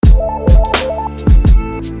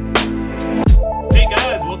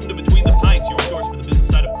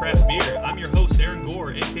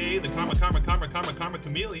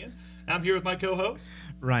I'm here with my co-host.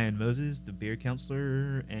 Ryan Moses, the beer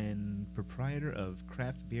counselor and proprietor of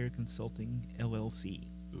Craft Beer Consulting, LLC.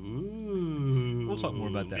 Ooh. We'll talk more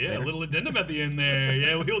about that Yeah, later. a little addendum at the end there.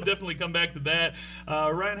 Yeah, we'll definitely come back to that.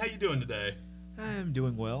 Ryan, how you doing today? I'm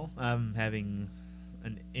doing well. I'm having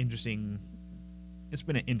it's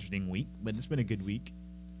been an interesting week, but it's been a good week.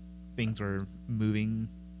 Things are moving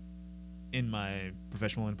in my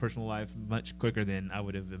professional and personal life much quicker than I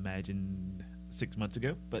would have imagined 6 months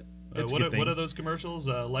ago, but it's a good thing. What are those commercials?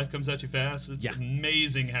 Life comes at you fast. It's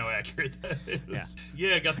amazing how accurate that is.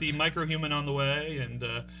 Yeah, got the microhuman on the way, and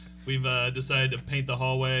we've decided to paint the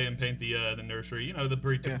hallway and paint the nursery. You know, the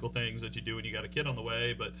pretty typical things that you do when you got a kid on the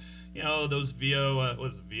way. But you know, those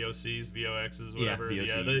VOCs, VOXs, whatever.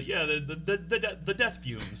 The death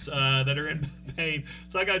fumes that are in paint.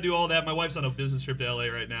 So I got to do all that. My wife's on a business trip to LA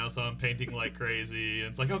right now, so I'm painting like crazy. And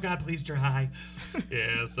it's like, oh God, please dry.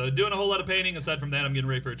 Yeah, so doing a whole lot of painting. Aside from that, I'm getting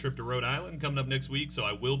ready for a trip to Rhode Island coming up next week, so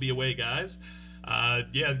I will be away, guys.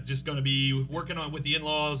 Just going to be working on with the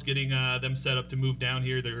in-laws, getting them set up to move down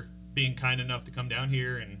here. They're being kind enough to come down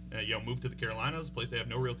here and move to the Carolinas, a place they have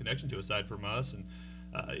no real connection to aside from us, and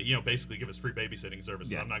basically give us free babysitting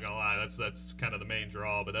service. I'm not gonna lie, that's kind of the main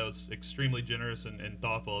draw, but that was extremely generous and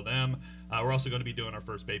thoughtful of them. We're also going to be doing our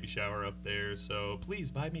first baby shower up there, so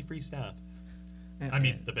please buy me free stuff. I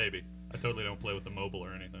mean, the baby. I totally don't play with the mobile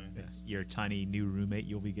or anything. Yeah, your tiny new roommate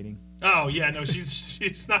you'll be getting. Oh yeah, no,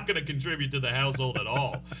 she's not going to contribute to the household at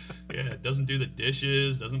all. Yeah, doesn't do the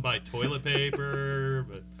dishes, doesn't buy toilet paper,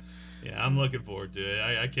 but yeah, I'm looking forward to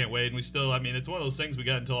it. I can't wait. And we still, it's one of those things we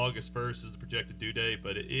got until August 1st is the projected due date,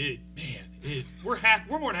 but we're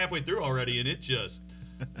more than halfway through already, and it just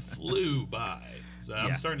flew by. So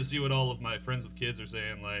I'm starting to see what all of my friends with kids are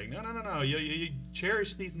saying, like, no, you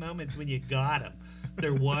cherish these moments when you got them.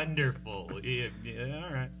 They're wonderful. Yeah,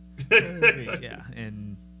 all right.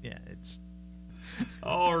 It's...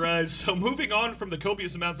 All right, so moving on from the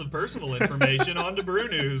copious amounts of personal information, on to brew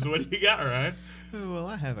news. What do you got, Ryan? Well,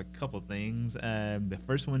 I have a couple things. The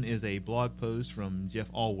first one is a blog post from Jeff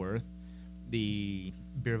Allworth, the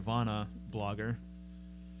Beervana blogger.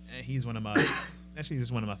 He's one of my... Actually,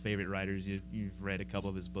 he's one of my favorite writers. You've read a couple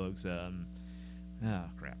of his books. Oh,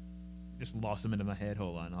 crap. Just lost them into my head.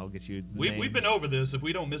 Hold on, I'll get you the names. We've been over this. If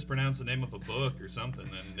we don't mispronounce the name of a book or something,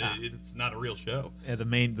 then it's not a real show. Yeah,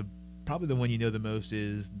 probably the one you know the most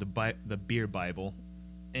is the Beer Bible,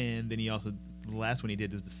 and then the last one he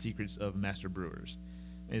did was The Secrets of Master Brewers.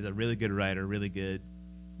 And he's a really good writer, really good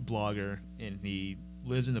blogger, and he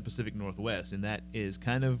lives in the Pacific Northwest, and that is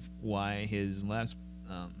kind of why his last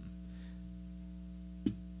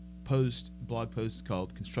blog post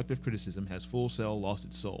called "Constructive Criticism: Has Full Sail Lost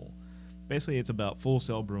Its Soul?" Basically, it's about Full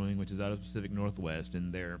Sail Brewing, which is out of the Pacific Northwest,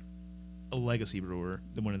 and they're a legacy brewer,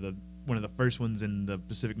 one of the first ones in the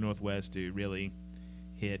Pacific Northwest to really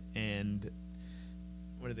hit. And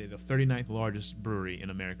what are they? The 39th largest brewery in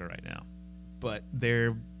America right now. But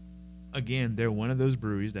they're one of those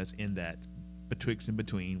breweries that's in that betwixt and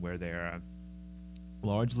between, where they're a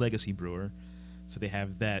large legacy brewer, so they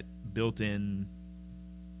have that built-in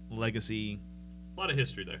legacy. A lot of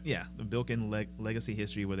history there. Yeah, the built-in legacy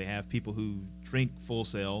history where they have people who drink Full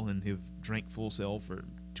Sail and who've drank Full Sail for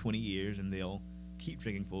 20 years, and they'll keep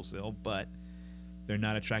drinking Full Sail, but they're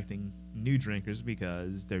not attracting new drinkers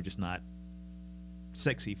because they're just not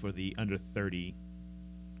sexy for the under 30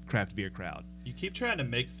 craft beer crowd. You keep trying to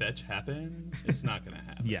make fetch happen, it's not going to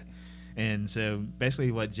happen. Yeah, and so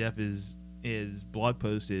basically what Jeff his blog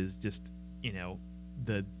post is just,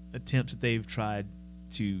 the attempts that they've tried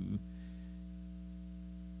to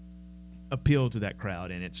appeal to that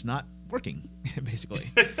crowd, and it's not working. Basically,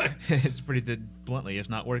 it's pretty bluntly, it's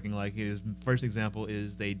not working. Like his first example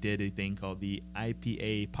is they did a thing called the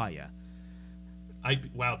IPA Paya.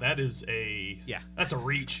 Wow, that's a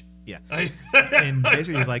reach. Yeah, and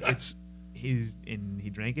basically he's like he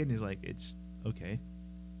drank it and he's like, it's okay.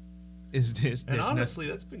 And honestly,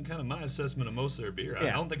 that's been kind of my assessment of most of their beer.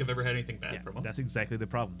 I don't think I've ever had anything bad from them. That's exactly the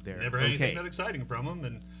problem. They're never had anything that exciting from them,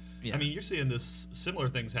 and yeah. You're seeing this similar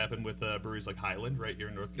things happen with breweries like Highland right here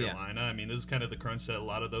in North Carolina. Yeah. This is kind of the crunch that a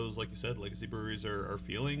lot of those, like you said, legacy breweries are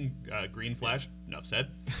feeling. Green Flash, enough said.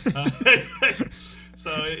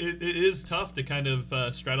 So it is tough to kind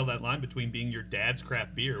of straddle that line between being your dad's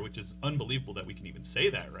craft beer, which is unbelievable that we can even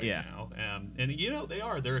say that right now. And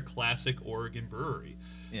they're a classic Oregon brewery.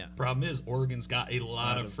 Yeah. Problem is, Oregon's got a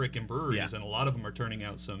lot of freaking breweries, and a lot of them are turning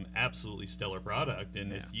out some absolutely stellar product.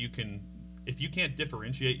 And if you can't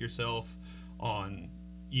differentiate yourself on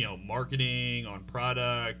marketing, on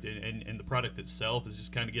product, and the product itself is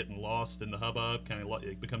just kind of getting lost in the hubbub, kind of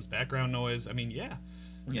it becomes background noise.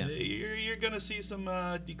 Yeah. you're going to see some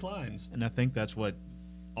declines. And I think that's what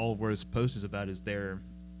All Worth's post is about, is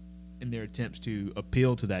in their attempts to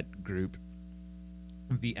appeal to that group,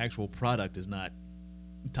 the actual product is not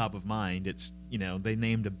top of mind. It's, they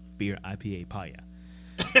named a beer IPA Paya.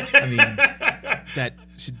 I mean, that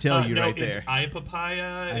should tell you right there. It's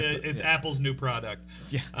iPapaya. It's Apple's new product.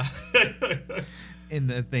 Yeah.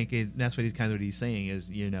 And I think that's what he's saying is,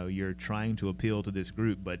 you're trying to appeal to this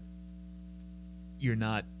group, but you're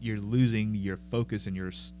losing your focus and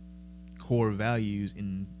your core values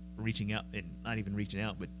in reaching out, and not even reaching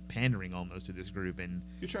out, but pandering almost to this group. And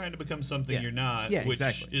you're trying to become something you're not, which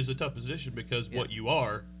is a tough position because what you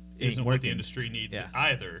are isn't what the industry needs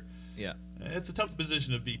either. Yeah. It's a tough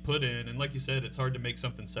position to be put in, and like you said, it's hard to make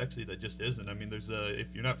something sexy that just isn't. I mean, if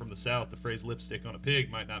you're not from the South, the phrase "lipstick on a pig"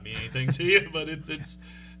 might not mean anything to you, but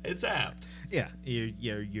it's apt. Yeah,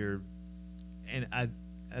 you're, and I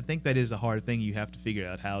think that is a hard thing. You have to figure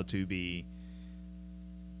out how to be.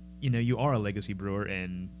 You are a legacy brewer,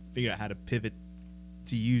 and figure out how to pivot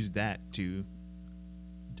to use that to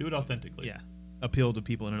do it authentically. Yeah, appeal to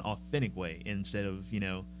people in an authentic way instead of Look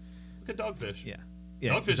at Dogfish. Yeah.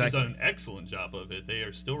 Dogfish has done an excellent job of it. They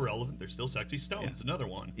are still relevant. They're still sexy. Stone's another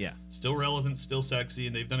one. Yeah. Still relevant, still sexy,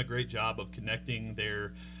 and they've done a great job of connecting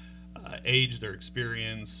their age, their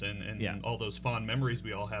experience, and all those fond memories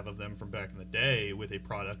we all have of them from back in the day with a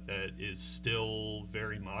product that is still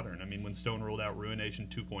very modern. I mean, when Stone rolled out Ruination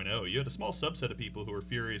 2.0, you had a small subset of people who were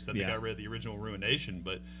furious that they got rid of the original Ruination,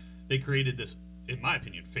 but they created this, in my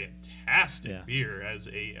opinion, fantastic beer as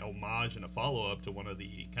a homage and a follow-up to one of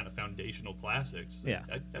the kind of foundational classics. Yeah.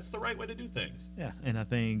 That's the right way to do things. Yeah, and I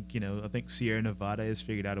think, Sierra Nevada has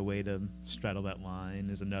figured out a way to straddle that line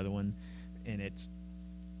is another one, and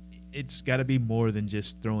it's got to be more than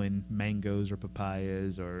just throwing mangoes or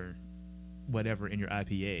papayas or whatever in your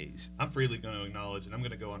IPAs. I'm freely going to acknowledge, and I'm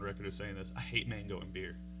going to go on record as saying this, I hate mango in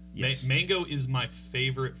beer. Yes. Mango is my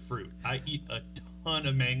favorite fruit. I eat a ton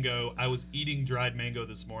of mango. I was eating dried mango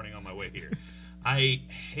this morning on my way here. I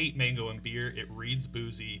hate mango in beer. It reads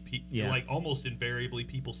boozy. Like almost invariably,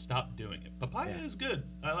 people stop doing it. Papaya is good.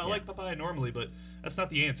 I like papaya normally, but that's not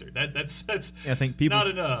the answer. That's I think people, not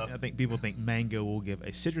enough. I think people think mango will give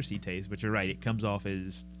a citrusy taste, but you're right. It comes off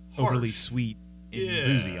as harsh, overly sweet and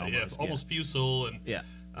boozy almost. Yeah, almost fusel and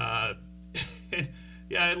and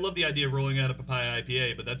I love the idea of rolling out a papaya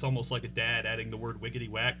IPA, but that's almost like a dad adding the word wiggity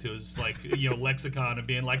whack to his lexicon and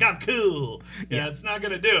being like, "I'm cool." Yeah, it's not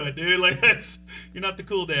gonna do it, dude. Like you're not the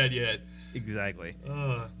cool dad yet. Exactly.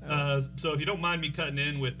 So if you don't mind me cutting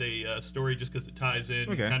in with a story just because it ties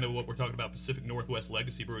in kind of what we're talking about, Pacific Northwest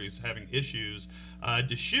Legacy Breweries having issues,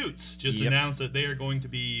 Deschutes just announced that they are going to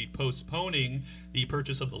be postponing the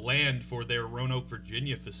purchase of the land for their Roanoke,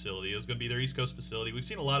 Virginia facility. It's going to be their East Coast facility. We've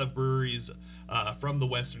seen a lot of breweries from the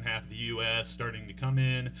western half of the U.S. starting to come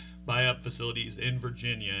in, buy up facilities in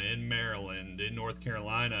Virginia, in Maryland, in North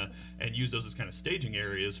Carolina, and use those as kind of staging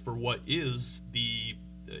areas for what is the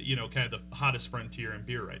kind of the hottest frontier in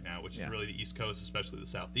beer right now, which is really the East Coast, especially the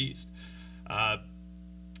Southeast.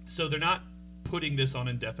 So they're not putting this on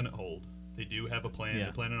indefinite hold. They do have a plan.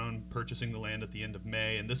 They're planning on purchasing the land at the end of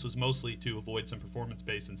May, and this was mostly to avoid some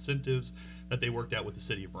performance-based incentives that they worked out with the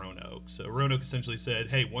city of Roanoke. So Roanoke essentially said,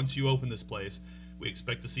 hey, once you open this place, we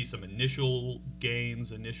expect to see some initial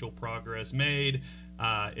gains, initial progress made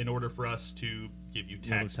in order for us to give you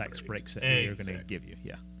tax breaks that we're going to give you.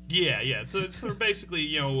 Yeah. So it's for basically,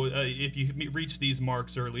 if you reach these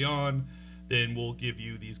marks early on, then we'll give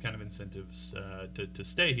you these kind of incentives to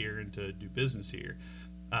stay here and to do business here.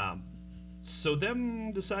 So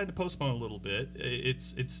them decide to postpone a little bit.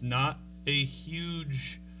 It's not a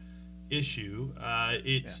huge issue.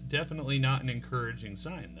 It's definitely not an encouraging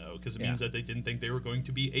sign, though, because it means that they didn't think they were going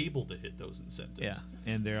to be able to hit those incentives. Yeah,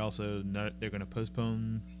 and they're also they're going to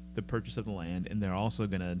postpone the purchase of the land, and they're also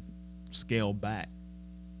going to scale back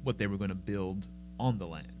what they were going to build on the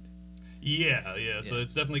land. Yeah. So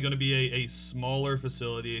it's definitely going to be a smaller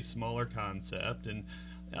facility, a smaller concept, and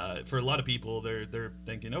for a lot of people, they're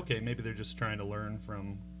thinking, okay, maybe they're just trying to learn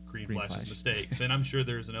from Green Flash's mistakes, and I'm sure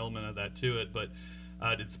there's an element of that to it, but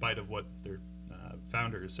in spite of what their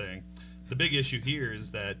founder is saying, the big issue here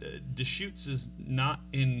is that Deschutes is not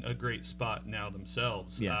in a great spot now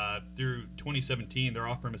themselves. Through 2017, their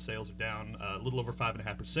off-premise sales are down a little over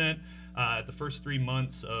 5.5%. The first 3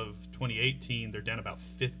 months of 2018, they're down about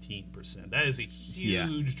 15%. That is a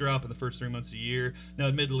huge drop in the first 3 months of the year. Now,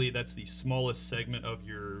 admittedly, that's the smallest segment of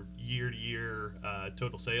your year-to-year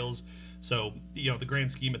total sales. So, the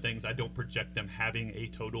grand scheme of things, I don't project them having a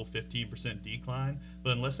total 15% decline.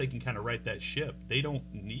 But unless they can kind of right that ship, they don't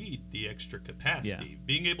need the extra capacity. Yeah.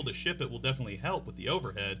 Being able to ship it will definitely help with the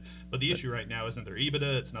overhead. But the issue right now isn't their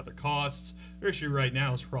EBITDA, it's not their costs. Their issue right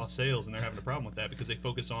now is raw sales, and they're having a problem with that because they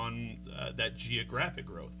focus on that geographic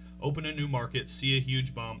growth. Open a new market, see a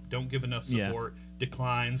huge bump, don't give enough support,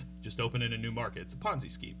 declines, just open in a new market. It's a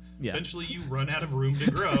Ponzi scheme. Yeah. Eventually you run out of room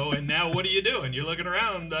to grow, and now what are you doing? You're looking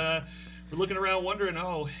around, wondering,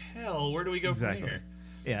 oh, hell, where do we go from here?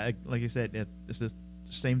 Yeah, like you said, it's the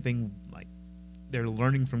same thing. Like, they're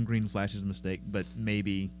learning from Green Flash's mistake, but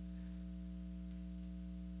maybe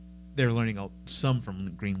they're learning some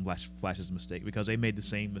from Green Flash's mistake because they made the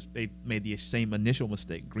same initial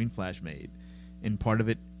mistake Green Flash made, and part of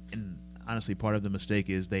the mistake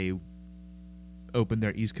is they opened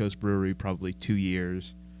their East Coast brewery probably 2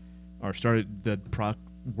 years, or started the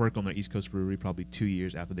work on their East Coast brewery probably 2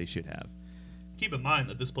 years after they should have. Keep in mind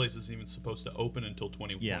that this place isn't even supposed to open until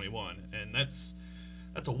 2021, and that's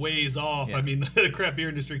a ways off. Yeah. I mean, the craft beer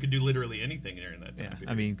industry could do literally anything during that time period.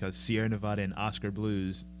 I mean, because Sierra Nevada and Oscar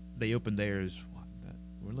Blues, they opened theirs.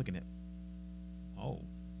 We're looking at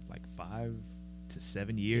like 5 to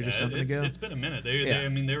 7 years or something ago. It's been a minute.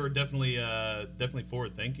 They were definitely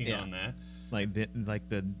forward thinking on that. Like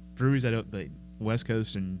the breweries the West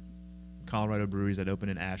Coast and Colorado breweries that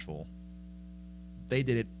opened in Asheville, they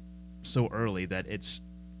did it so early that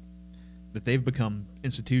they've become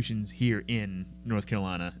institutions here in North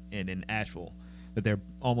Carolina and in Asheville, that they're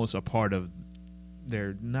almost a part of.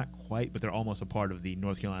 They're not quite, but they're almost a part of the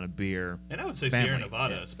North Carolina beer. And I would say family. Sierra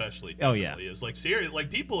Nevada especially. Is like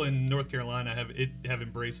people in North Carolina have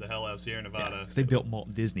embraced the hell out of Sierra Nevada. Because they built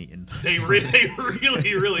Malt Disney, and they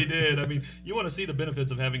really did. I mean, you want to see the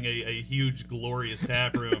benefits of having a huge, glorious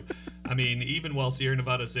tap room. I mean, even while Sierra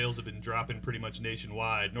Nevada sales have been dropping pretty much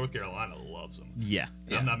nationwide, North Carolina loves them. Yeah.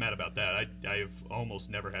 I'm not mad about that. I've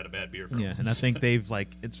almost never had a bad beer from them. Yeah, and I think they've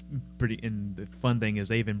it's pretty. And the fun thing is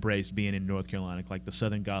they've embraced being in North Carolina. Like the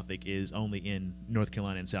Southern Gothic is only in North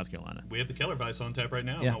Carolina and South Carolina. We have the Kellerweiss on tap right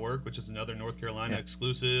now at my work, which is another North Carolina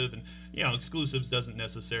exclusive. And exclusives doesn't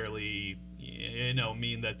necessarily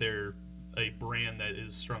mean that they're a brand that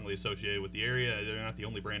is strongly associated with the area. They're not the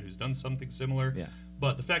only brand who's done something similar. Yeah.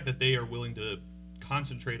 But the fact that they are willing to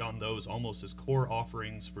concentrate on those almost as core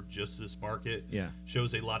offerings for just this market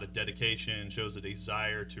shows a lot of dedication, shows a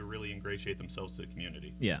desire to really ingratiate themselves to the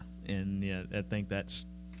community. Yeah, and I think that's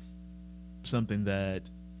something that,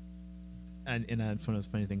 and one of those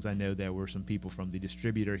funny things, I know there were some people from the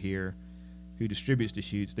distributor here who distributes the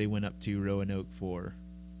shoots. They went up to Roanoke for,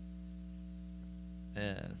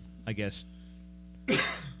 I guess,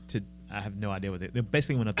 I have no idea what they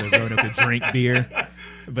basically went up to Roanoke to drink beer,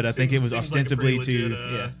 but I think it was ostensibly I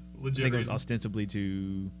think it was ostensibly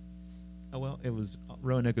to. Oh well, it was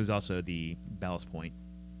Roanoke was also the Ballast Point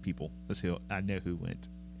people. That's who I know who went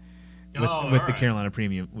with the Carolina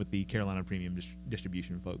Premium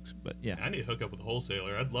distribution folks. But yeah, I need to hook up with a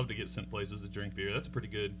wholesaler. I'd love to get sent places to drink beer. That's a pretty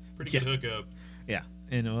good hookup. Yeah,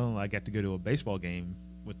 and I got to go to a baseball game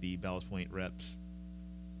with the Ballast Point reps.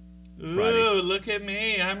 Friday. Ooh, look at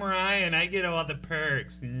me. I'm Ryan. I get all the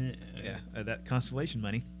perks. Yeah, that Constellation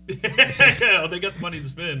money. Yeah, they got the money to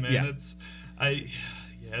spend, man. Yeah.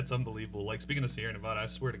 It's unbelievable. Like, speaking of Sierra Nevada, I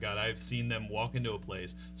swear to God, I've seen them walk into a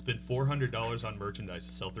place, spend $400 on merchandise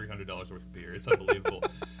to sell $300 worth of beer. It's unbelievable.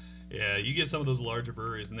 Yeah, you get some of those larger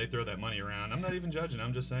breweries, and they throw that money around. I'm not even judging.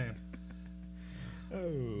 I'm just saying.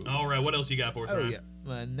 Oh. All right, what else you got for us, Ryan? Yeah.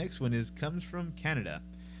 My next one comes from Canada.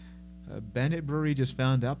 Bandit Brewery just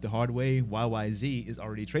found out the hard way YYZ is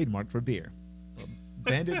already trademarked for beer.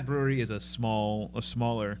 Bandit Brewery is a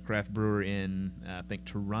smaller craft brewer in, I think,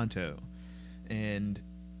 Toronto. And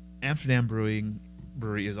Amsterdam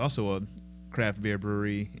Brewery is also a craft beer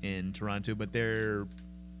brewery in Toronto, but they're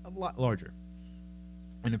a lot larger.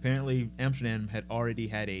 And apparently Amsterdam had already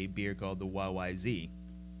had a beer called the YYZ.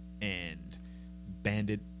 And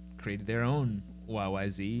Bandit created their own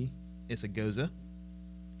YYZ. It's a Goza.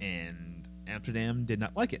 And Amsterdam did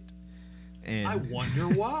not like it. And I wonder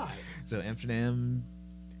why. So Amsterdam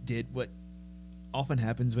did what often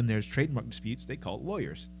happens when there's trademark disputes. They call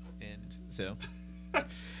lawyers. And so...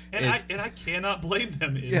 and I cannot blame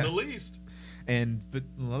them in the least. But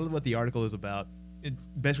a lot of what the article is about, it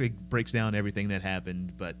basically breaks down everything that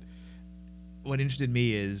happened. But what interested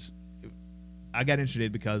me is, I got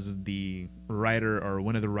interested because the writer, or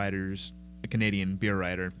one of the writers, a Canadian beer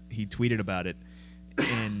writer, he tweeted about it.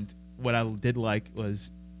 And what I did like was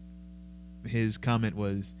his comment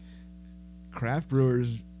was, craft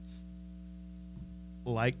brewers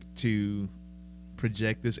like to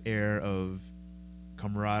project this air of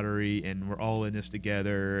camaraderie, and we're all in this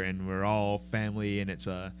together, and we're all family, and it's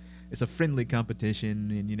a friendly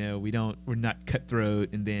competition, and we're not cutthroat,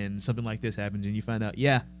 and then something like this happens, and you find out,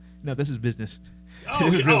 no, this is business. Oh,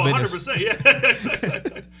 This is real 100%.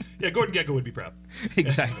 Yeah. Yeah, Gordon Gekko would be proud.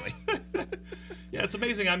 Exactly. Yeah, it's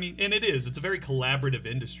amazing. I mean, and it is. It's a very collaborative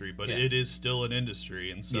industry, but Yeah. it is still an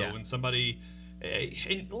industry. And so Yeah. when somebody,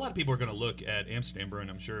 and a lot of people are going to look at Amsterdam Brewing,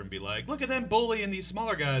 I'm sure, and be like, look at them bullying these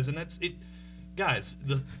smaller guys. And that's it. Guys,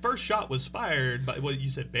 the first shot was fired by what you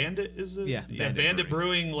said. Bandit is it? Yeah, Bandit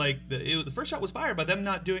Brewing. Like the first shot was fired by them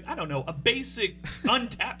not doing, I don't know, a basic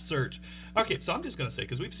untapped search. Okay, so I'm just gonna say,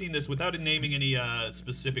 because we've seen this without naming any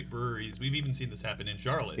specific breweries. We've even seen this happen in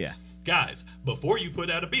Charlotte. Yeah. Guys, before you put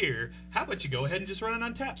out a beer, how about you go ahead and just run an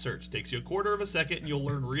untapped search? Takes you a quarter of a second, and you'll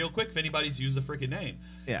learn real quick if anybody's used the freaking name.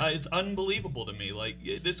 Yeah. It's unbelievable to me. Like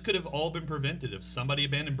this could have all been prevented if somebody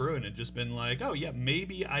abandoned brewing and just been like, oh yeah,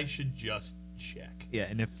 maybe I should just check. Yeah,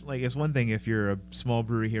 and it's one thing if you're a small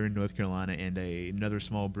brewery here in North Carolina and another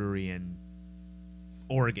small brewery in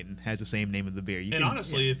Oregon has the same name of the beer.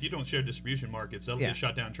 Honestly, if you don't share distribution markets, that'll Yeah. get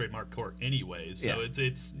shot down trademark court anyways. So Yeah.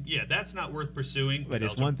 it's that's not worth pursuing. but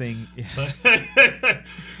it's Belgium. one thing.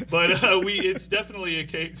 But it's definitely a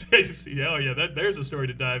case. Oh yeah, there's a story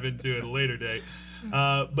to dive into at a later date.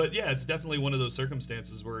 But yeah, it's definitely one of those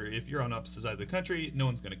circumstances where if you're on opposite sides of the country, no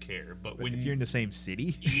one's going to care. But when If you're in the same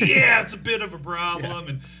city, yeah, it's a bit of a problem. Yeah.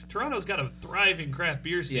 And Toronto's got a thriving craft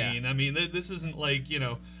beer scene. Yeah. I mean, this isn't like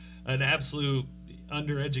an absolute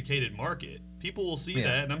undereducated market. People will see Yeah.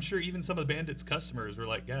 that, and I'm sure even some of the Bandits customers were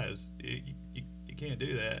like, guys, you can't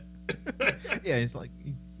do that. yeah, it's like,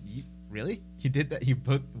 you really? You did that? You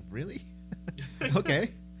both really?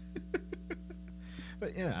 Okay.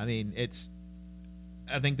 But yeah, I mean,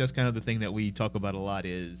 I think that's kind of the thing that we talk about a lot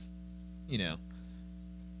is,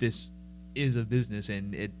 this is a business,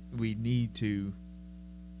 and we need to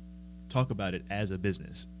talk about it as a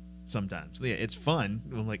business sometimes. Yeah, it's fun.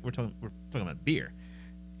 Like we're talking about beer.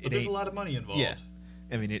 But there's a lot of money involved. Yeah.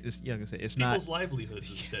 I mean, it's like I say, it's People's not. livelihoods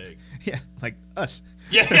at stake. Yeah, like us.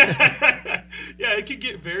 Yeah, yeah, it can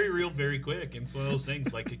get very real very quick. And it's one of those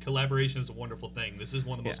things. Like collaboration is a wonderful thing. This is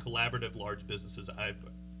one of the most collaborative large businesses I've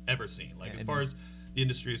ever seen. Like as far as the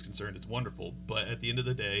industry is concerned, it's wonderful. But at the end of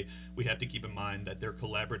the day, we have to keep in mind that they're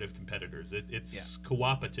collaborative competitors. It's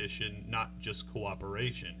co-opetition, not just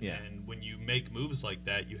cooperation. Yeah. And when you make moves like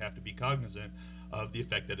that, you have to be cognizant of the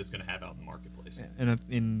effect that it's going to have out in the marketplace. Yeah.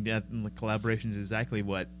 And the collaboration is exactly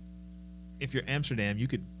what. If you're Amsterdam, you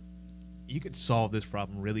could solve this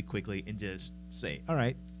problem really quickly and just say, all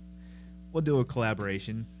right, we'll do a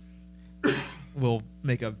collaboration. We'll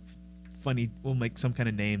make some kind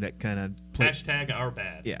of name that kind of Hashtag our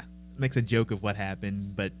bad. Yeah, makes a joke of what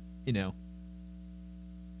happened, but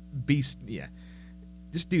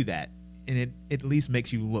just do that, and it at least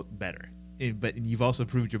makes you look better. But you've also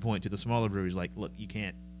proved your point to the smaller breweries, like, look, you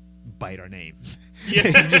can't bite our name. Yeah.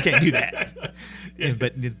 You just can't do that. Yeah.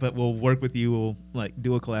 But we'll work with you. We'll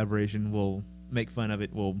do a collaboration. We'll make fun of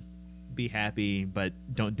it. We'll be happy, but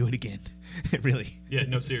don't do it again. Really. Yeah,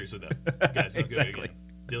 no, seriously though, guys, don't Exactly.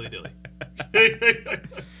 do it again. Dilly.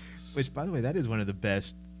 Which, by the way, that is one of the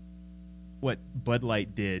best. What Bud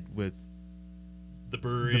Light did with The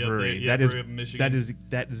brewery, brewery. Up That brewery up in Michigan.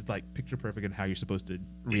 that is like picture perfect in how you're supposed to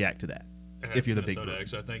react to that. Uh, if you're the big Minnesota, brewery.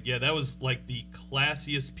 actually, I think. Yeah, that was like the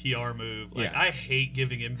classiest PR move. Like, Yeah. I hate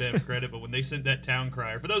giving InBev credit, but when they sent that town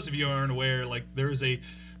crier, for those of you who aren't aware, like there was a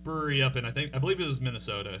brewery up in I believe it was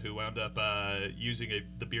Minnesota who wound up using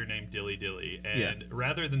the beer name Dilly Dilly, and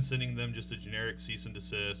rather than sending them just a generic cease and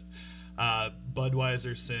desist,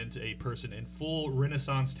 Budweiser sent a person in full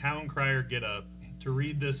Renaissance town crier getup to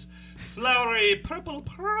read this flowery purple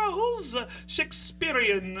prose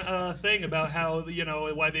Shakespearean thing about how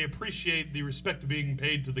why they appreciate the respect being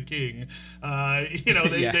paid to the king.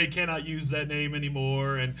 They cannot use that name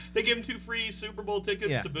anymore, and they give him 2 free Super Bowl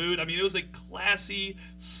tickets to boot. I mean, it was a classy,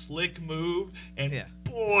 slick move, and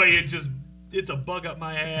boy, it's a bug up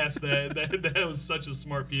my ass that was such a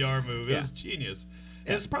smart PR move. It was genius.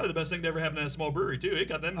 And it's probably the best thing to ever happen at a small brewery, too. It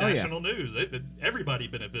got them national news. Everybody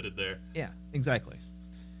benefited there. Yeah, exactly.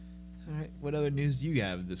 All right, what other news do you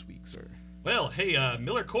have this week, sir? Well, hey,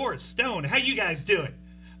 Miller Coors, Stone, how you guys doing?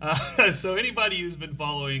 So anybody who's been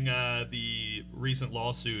following the recent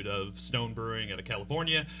lawsuit of Stone Brewing out of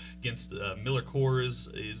California against Miller Coors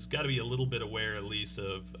is got to be a little bit aware, at least,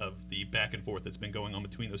 of the back and forth that's been going on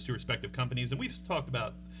between those two respective companies. And we've talked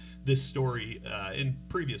about this story in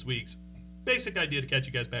previous weeks. Basic idea to catch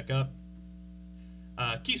you guys back up.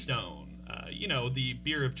 Keystone, the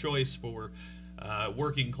beer of choice for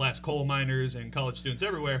working class coal miners and college students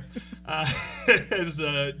everywhere, has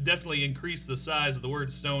definitely increased the size of the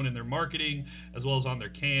word Stone in their marketing as well as on their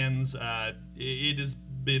cans. It has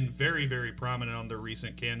been very, very prominent on their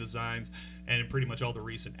recent can designs and in pretty much all the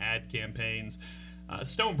recent ad campaigns.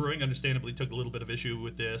 Stone Brewing understandably took a little bit of issue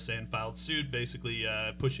with this and filed suit, basically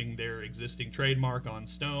pushing their existing trademark on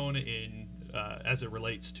Stone in as it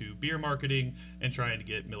relates to beer marketing and trying to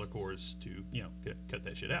get Miller Coors to, cut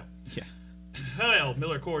that shit out. Yeah. Well,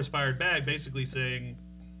 Miller Coors fired back, basically saying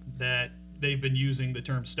that they've been using the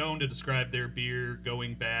term Stone to describe their beer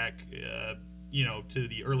going back, to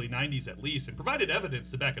the early 90s at least, and provided evidence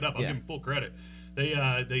to back it up. I'll give them full credit.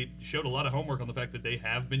 They showed a lot of homework on the fact that they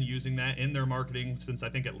have been using that in their marketing since I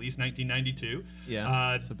think at least 1992. Yeah,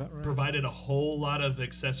 that's about right. Provided a whole lot of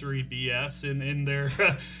accessory BS in their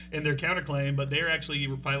in their counterclaim, but they're actually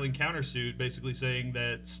filing countersuit, basically saying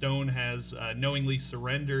that Stone has knowingly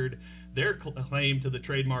surrendered their claim to the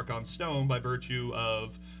trademark on Stone by virtue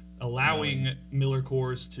of allowing Miller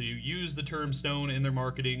Coors to use the term Stone in their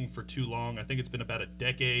marketing for too long. I think it's been about a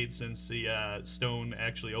decade since the Stone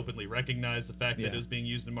actually openly recognized the fact that it was being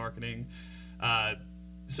used in marketing.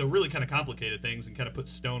 So really kind of complicated things and kind of put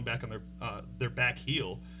Stone back on their back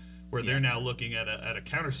heel, where they're now looking at a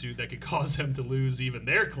countersuit that could cause them to lose even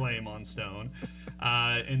their claim on Stone.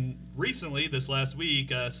 And recently, this last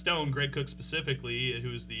week, Stone, Greg Cook specifically,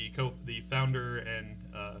 who's the founder and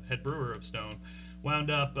head brewer of Stone,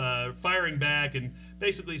 wound up firing back and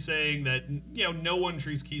basically saying that no one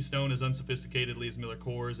treats Keystone as unsophisticatedly as Miller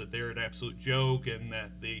Coors, that they're an absolute joke, and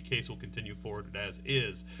that the case will continue forward as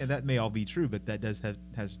is. And that may all be true, but that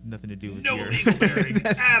has nothing to do with no legal bearing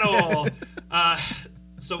at all.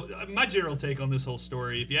 So my general take on this whole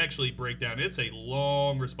story, if you actually break down, it's a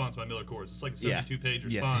long response by Miller Coors. It's like a 72-page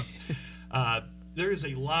response. There's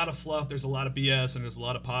a lot of fluff, there's a lot of BS, and there's a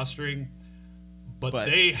lot of posturing. But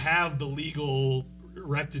they have the legal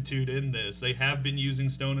rectitude in this. They have been using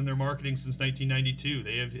Stone in their marketing since 1992.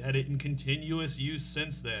 They have had it in continuous use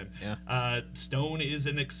since then. Yeah. Stone is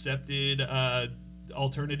an accepted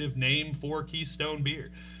alternative name for Keystone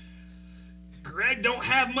beer. Greg don't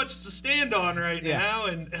have much to stand on right now,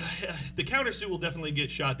 and the countersuit will definitely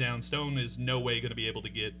get shot down. Stone is no way going to be able to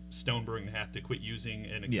get Stone Brewing to have to quit using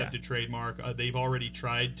an accepted trademark. They've already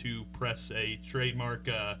tried to press a trademark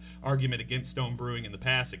argument against Stone Brewing in the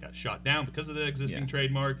past. It got shot down because of the existing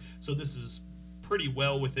trademark, so this is pretty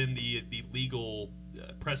well within the legal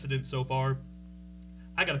precedent so far.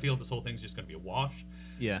 I got a feeling this whole thing's just going to be a wash.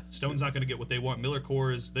 Yeah. Stone's not going to get what they want. Miller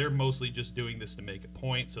Coors, they're mostly just doing this to make a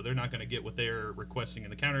point, so they're not going to get what they're requesting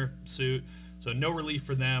in the countersuit. So no relief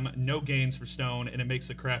for them, no gains for Stone, and it makes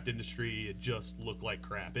the craft industry just look like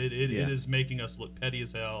crap. It is making us look petty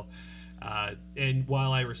as hell. And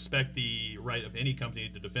while I respect the right of any company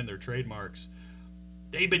to defend their trademarks,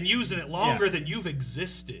 they've been using it longer than you've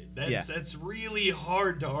existed. That's really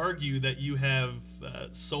hard to argue that you have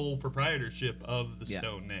sole proprietorship of the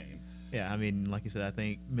Stone name. Yeah, I mean, like you said, I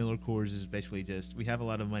think Miller Coors is basically just, we have a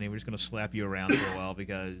lot of money, we're just going to slap you around for a while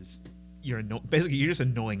because you're just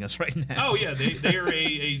annoying us right now. Oh, yeah, they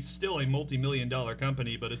are still a multi-million-dollar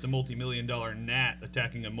company, but it's a multi-million-dollar gnat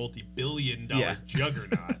attacking a multi-billion-dollar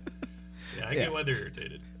juggernaut. I get why they're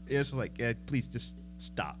irritated. It's like, please just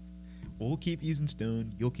stop. We'll keep using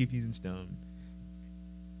Stone, you'll keep using Stone.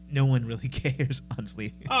 No one really cares,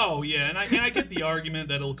 honestly. Oh, yeah, and I get the argument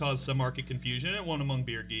that it'll cause some market confusion, and one among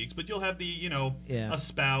beer geeks, but you'll have a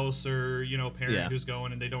spouse or, parent who's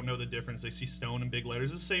going and they don't know the difference. They see Stone in big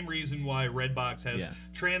letters. It's the same reason why Redbox has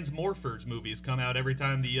Transmorphers movies come out every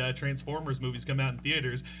time the Transformers movies come out in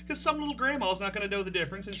theaters, because some little grandma's not going to know the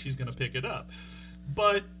difference, and she's going to pick it up.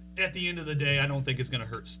 But at the end of the day, I don't think it's going to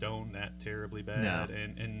hurt Stone that terribly bad,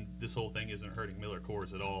 and this whole thing isn't hurting Miller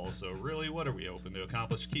Coors at all. So really, what are we hoping to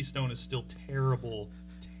accomplish? Keystone is still terrible,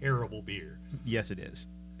 terrible beer. Yes, it is.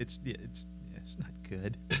 It's not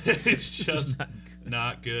good. It's just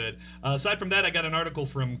not good. Aside from that, I got an article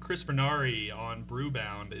from Chris Fernari on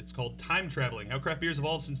Brewbound. It's called Time Traveling, How Craft Beer has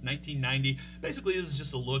Evolved Since 1990. Basically, this is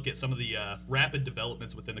just a look at some of the rapid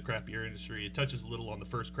developments within the craft beer industry. It touches a little on the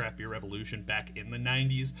first craft beer revolution back in the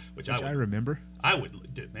 90s, which I remember.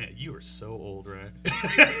 Man, you are so old, right?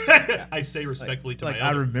 I say respectfully to my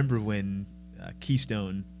I remember when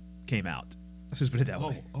Keystone came out. Let's just put it that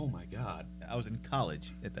way. Oh my God. I was in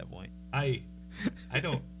college at that point. I'm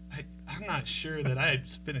not sure that I had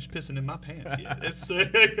finished pissing in my pants yet. It's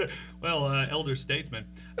elder statesman.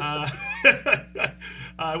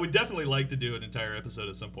 I would definitely like to do an entire episode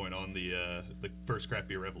at some point on the first craft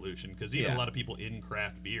beer revolution, because even a lot of people in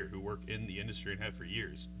craft beer who work in the industry and have for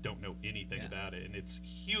years don't know anything about it, and it's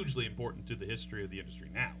hugely important to the history of the industry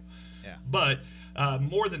now. Yeah. But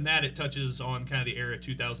more than that, it touches on kind of the era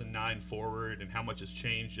 2009 forward and how much has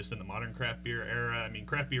changed just in the modern craft beer era. I mean,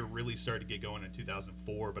 craft beer really started to get going in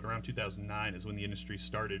 2004, but around 2009 is when the industry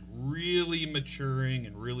started really maturing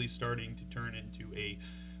and really starting to turn into a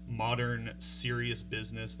modern, serious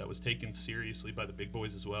business that was taken seriously by the big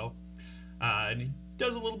boys as well. And he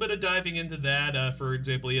does a little bit of diving into that. For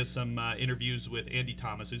example, he has some interviews with Andy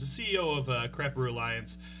Thomas, who's the CEO of Craft Brew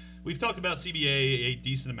Alliance. We've talked about CBA a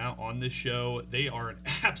decent amount on this show. They are an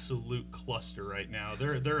absolute cluster right now.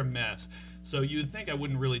 They're a mess. So you'd think I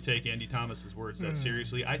wouldn't really take Andy Thomas's words that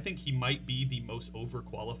seriously. I think he might be the most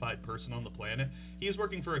overqualified person on the planet. He is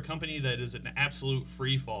working for a company that is an absolute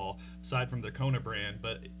free fall, aside from their Kona brand,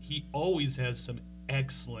 but he always has some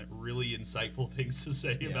excellent, really insightful things to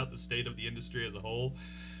say about the state of the industry as a whole.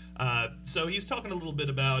 So he's talking a little bit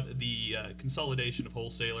about the consolidation of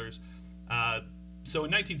wholesalers. So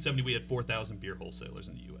in 1970, we had 4,000 beer wholesalers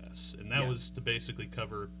in the U.S., and that was to basically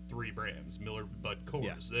cover 3 brands, Miller, Bud,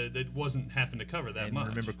 Coors. Yeah. It wasn't having to cover that much.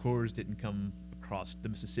 Remember, Coors didn't come across the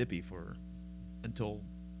Mississippi until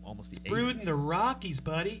almost the 80s. Brewed in the Rockies,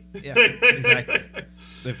 buddy. Yeah, exactly.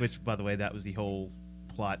 Which, by the way, that was the whole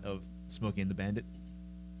plot of Smokey and the Bandit,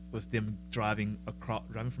 was them driving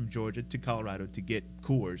from Georgia to Colorado to get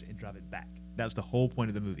Coors and drive it back. That was the whole point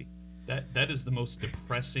of the movie. That is the most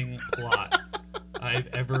depressing plot I've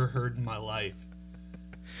ever heard in my life.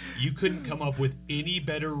 You couldn't come up with any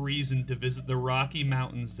better reason to visit the Rocky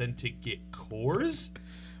Mountains than to get Coors?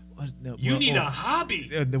 You need a hobby.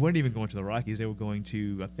 They weren't even going to the Rockies. They were going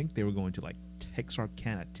to, I think they were going to like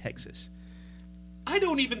Texarkana, Texas. I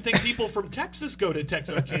don't even think people from Texas go to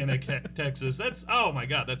Texarkana, Texas. Oh my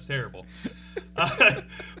God, that's terrible.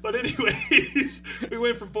 But anyways, we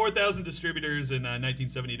went from 4,000 distributors in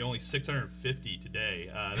 1970 to only 650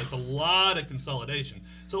 today. That's a lot of consolidation.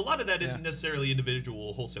 So a lot of that isn't necessarily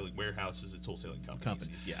individual wholesaling warehouses, it's wholesaling companies.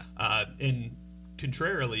 And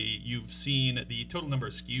contrarily, you've seen the total number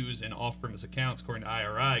of SKUs in off-premise accounts, according to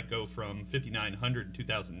IRI, go from 5,900 in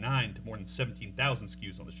 2009 to more than 17,000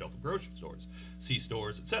 SKUs on the shelf of grocery stores,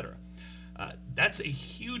 C-stores, etc. That's a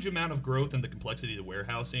huge amount of growth in the complexity of the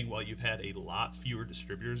warehousing while you've had a lot fewer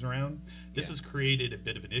distributors around. This has created a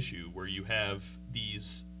bit of an issue where you have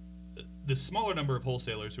this smaller number of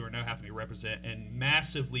wholesalers who are now having to represent a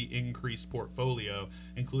massively increased portfolio,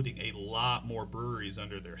 including a lot more breweries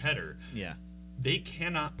under their header. Yeah. They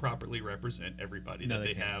cannot properly represent everybody that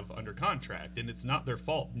they have under contract, and it's not their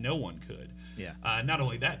fault. No one could. Yeah. Not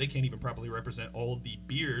only that, they can't even properly represent all of the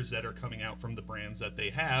beers that are coming out from the brands that they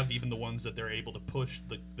have, even the ones that they're able to push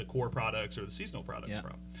the core products or the seasonal products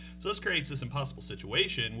from. So this creates this impossible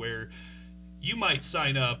situation where you might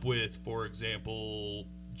sign up with, for example,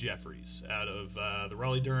 Jeffries out of the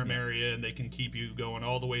Raleigh-Durham area, and they can keep you going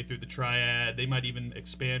all the way through the triad. They might even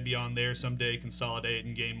expand beyond there someday, consolidate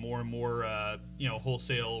and gain more and more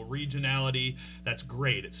wholesale regionality. That's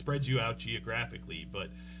great. It spreads you out geographically, but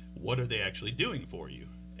what are they actually doing for you?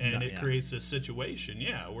 And it creates this situation,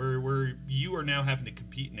 where you are now having to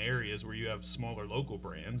compete in areas where you have smaller local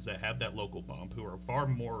brands that have that local bump, who are far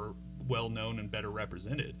more well-known and better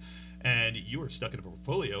represented. And you are stuck in a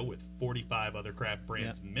portfolio with 45 other craft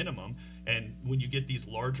brands minimum. And when you get these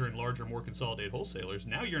larger and larger, more consolidated wholesalers,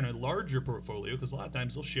 now you're in a larger portfolio, because a lot of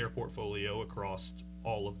times they'll share portfolio across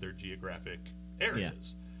all of their geographic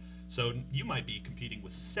areas. So you might be competing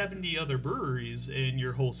with 70 other breweries in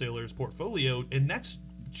your wholesaler's portfolio, and that's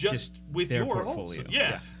just with your portfolio.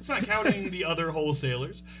 It's not counting the other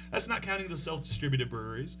wholesalers. That's not counting the self-distributed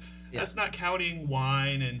breweries. That's not counting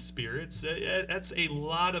wine and spirits. That's a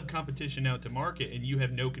lot of competition out to market, and you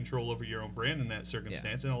have no control over your own brand in that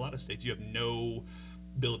circumstance. In a lot of states, you have no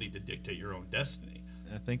ability to dictate your own destiny.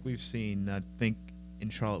 I think in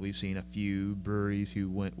Charlotte we've seen a few breweries who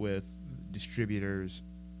went with distributors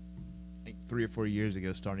 3 or 4 years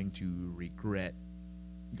ago starting to regret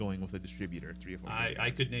going with a distributor 3 or 4 years ago. I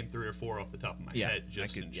could name 3 or 4 off the top of my head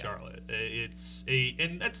just in Charlotte.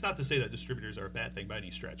 And that's not to say that distributors are a bad thing by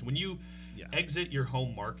any stretch. When you exit your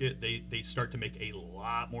home market, they start to make a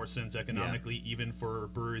lot more sense economically, even for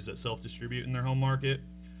breweries that self-distribute in their home market.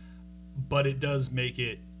 But it does make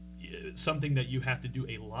it something that you have to do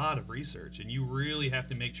a lot of research, and you really have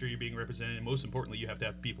to make sure you're being represented, and most importantly, you have to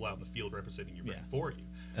have people out in the field representing your brand for you.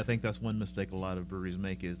 I think that's one mistake a lot of breweries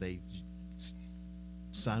make, is they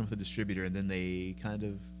sign with a distributor and then they kind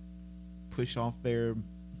of push off their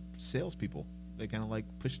salespeople. They kind of like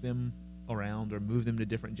push them around or move them to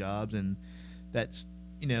different jobs, and that's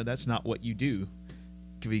not what you do,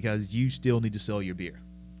 because you still need to sell your beer.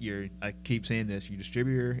 I keep saying this, your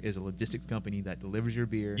distributor is a logistics company that delivers your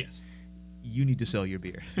beer. Yes. you need to sell your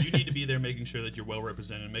beer. You need to be there making sure that you're well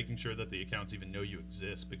represented, making sure that the accounts even know you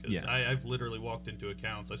exist, because Yeah. I've literally walked into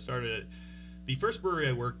accounts. I started at the first brewery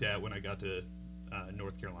I worked at when I got to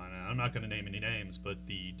North Carolina. I'm not going to name any names, but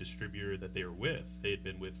the distributor that they were with, they had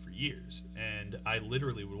been with for years. And I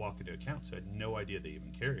literally would walk into accounts who had no idea they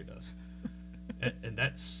even carried us. and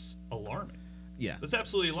that's alarming. Yeah. That's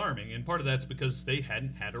absolutely alarming. And part of that's because they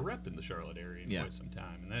hadn't had a rep in the Charlotte area in Yeah. quite some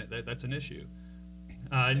time. And that's an issue.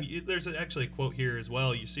 There's actually a quote here as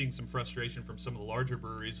well. You're seeing some frustration from some of the larger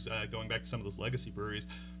breweries, going back to some of those legacy breweries,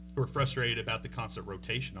 who are frustrated about the constant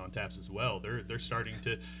rotation on taps as well. They're starting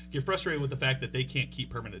to get frustrated with the fact that they can't keep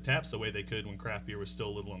permanent taps the way they could when craft beer was still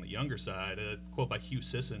a little on the younger side. A quote by Hugh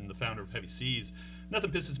Sisson, the founder of Heavy Seas: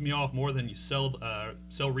 "Nothing pisses me off more than you sell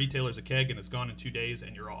retailers a keg and it's gone in 2 days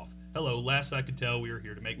and you're off. Hello, last I could tell, we were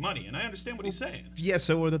here to make money." And I understand what he's saying. Yeah,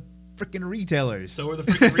 so are the freaking retailers. So are the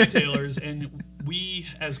freaking retailers, and we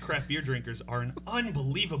as craft beer drinkers are an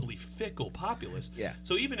unbelievably fickle populace. Yeah.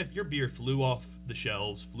 So even if your beer flew off the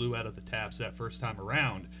shelves, flew out of the taps that first time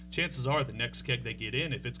around, chances are the next keg they get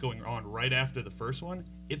in, if it's going on right after the first one,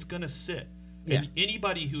 it's going to sit. Yeah. And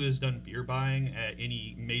anybody who has done beer buying at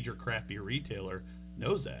any major craft beer retailer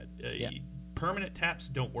knows that. Permanent taps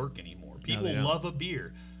don't work anymore. People they don't. love a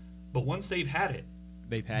beer, but once they've had it,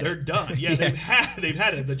 They're done. Yeah, they've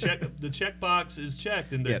had it. The check box is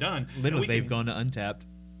checked and they're done. Literally, And they've gone to Untapped,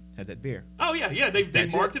 had that beer. Oh yeah. They've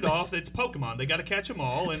That's marked it. it off. It's Pokemon. They got to catch them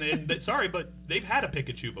all. And sorry, but they've had a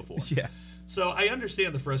Pikachu before. Yeah. So I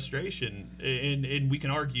understand the frustration, and we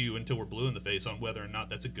can argue until we're blue in the face on whether or not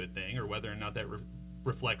that's a good thing, or whether or not that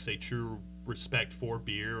reflects a true respect for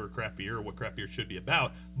beer or craft beer, or what craft beer should be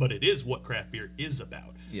about. But it is what craft beer is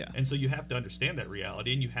about. Yeah. And so you have to understand that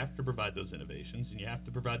reality, and you have to provide those innovations, and you have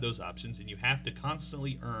to provide those options, and you have to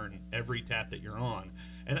constantly earn every tap that you're on.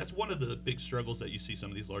 And that's one of the big struggles that you see some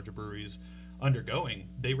of these larger breweries undergoing.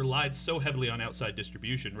 They relied so heavily on outside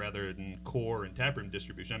distribution rather than core and taproom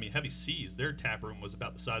distribution. I mean, Heavy Seas, their taproom was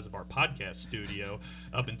about the size of our podcast studio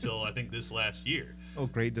up until I think this last year. Oh,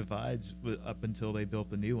 Great Divides, up until they built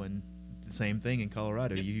the new one. The same thing in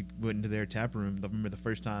Colorado. Yep. You went into their tap room. I remember the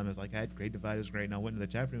first time I was like, I had Great Divide, it was great, and I went into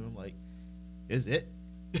the tap room. I'm like, is it?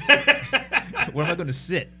 Where am I going to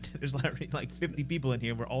sit? There's like 50 people in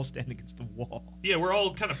here, and we're all standing against the wall. Yeah, we're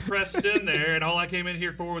all kind of pressed in there, and all I came in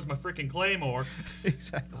here for was my freaking Claymore.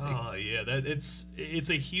 Exactly. Oh yeah, it's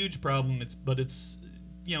a huge problem. It's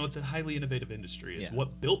a highly innovative industry. It's Yeah.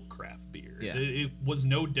 what built craft beer. Yeah. It was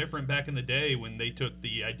no different back in the day when they took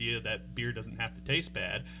the idea that beer doesn't have to taste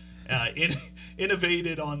bad,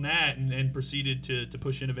 innovated on that, and proceeded to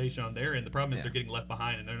push innovation on there. And the problem is Yeah. they're getting left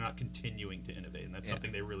behind, and they're not continuing to innovate. And that's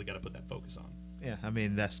something they really got to put that focus on. Yeah, I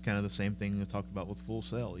mean that's kind of the same thing we talked about with Full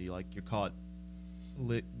Sail. You're caught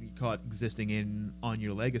existing on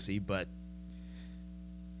your legacy, but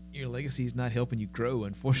your legacy is not helping you grow,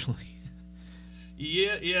 unfortunately.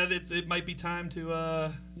 Yeah, it might be time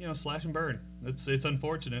to slash and burn. It's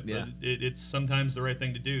unfortunate, Yeah. but it's sometimes the right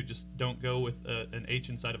thing to do. Just don't go with an H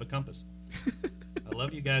inside of a compass. I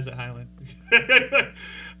love you guys at Highland.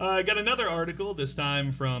 I got another article, this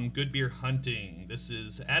time from Good Beer Hunting. This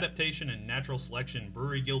is Adaptation and Natural Selection,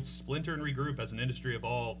 Brewery Guilds Splinter and Regroup as an Industry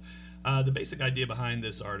Evolve. The basic idea behind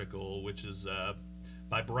this article, which is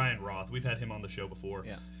by Brian Roth. We've had him on the show before.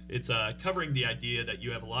 Yeah. It's covering the idea that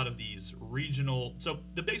you have a lot of these regional... So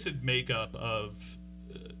the basic makeup of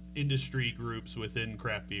industry groups within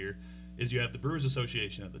craft beer is you have the Brewers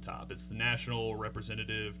Association at the top. It's the national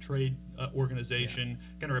representative trade organization,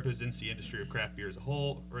 kind of represents the industry of craft beer as a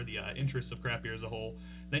whole, or the interests of craft beer as a whole.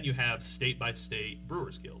 Then you have state-by-state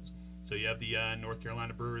brewers guilds. So you have the North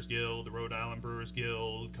Carolina Brewers Guild, the Rhode Island Brewers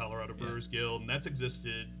Guild, Colorado Brewers Guild, and that's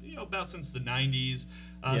existed, about since the 90s.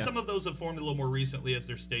 Some of those have formed a little more recently as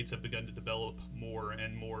their states have begun to develop more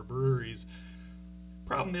and more breweries.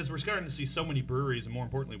 Problem is, we're starting to see so many breweries, and more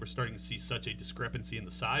importantly, we're starting to see such a discrepancy in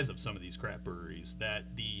the size of some of these craft breweries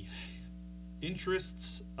that the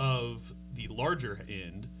interests of the larger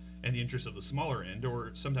end and the interests of the smaller end,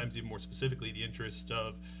 or sometimes even more specifically, the interest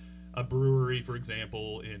of a brewery, for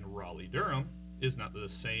example, in Raleigh-Durham, is not the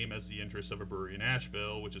same as the interests of a brewery in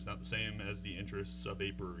Asheville, which is not the same as the interests of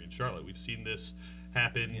a brewery in Charlotte. We've seen this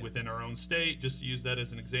happen within our own state, just to use that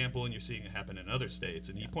as an example, and you're seeing it happen in other states.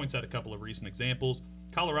 And he points out a couple of recent examples.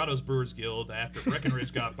 Colorado's Brewers Guild, after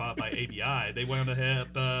Breckenridge got bought by ABI, they wound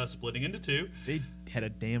up splitting into two. They had a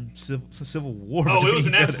damn civil war. Oh, it was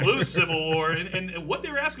an between each absolute other. civil war. And what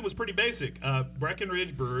they were asking was pretty basic.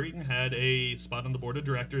 Breckenridge Brewing had a spot on the board of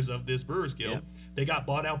directors of this Brewers Guild. Yep. They got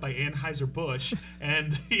bought out by Anheuser-Busch,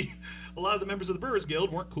 and a lot of the members of the Brewers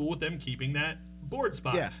Guild weren't cool with them keeping that board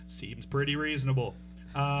spot. Yeah. Seems pretty reasonable.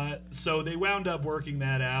 So they wound up working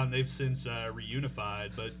that out, and they've since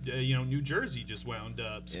reunified. But New Jersey just wound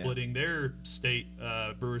up splitting their state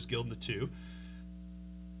Brewers Guild into two.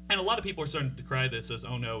 And a lot of people are starting to decry this as,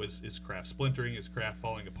 oh no, is craft splintering? Is craft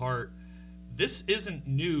falling apart? This isn't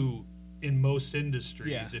new in most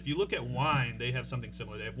industries. Yeah. If you look at wine, they have something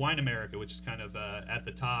similar. They have Wine America, which is kind of at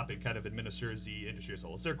the top and kind of administers the industry as a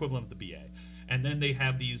whole. It's their equivalent of the BA. And then they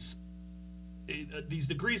have these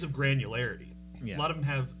degrees of granularity. Yeah. A lot of them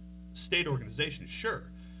have state organizations,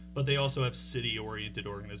 sure, but they also have city-oriented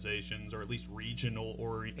organizations, or at least regional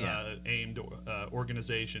aimed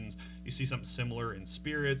organizations. You see something similar in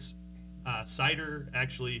spirits. Cider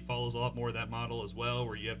actually follows a lot more of that model as well,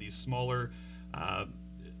 where you have these smaller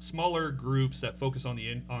groups that focus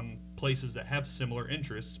on places that have similar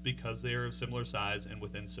interests because they are of similar size and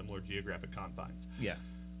within similar geographic confines. Yeah.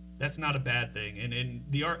 That's not a bad thing, and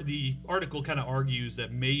the article kind of argues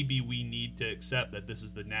that maybe we need to accept that this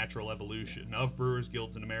is the natural evolution of brewers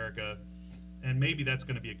guilds in America, and maybe that's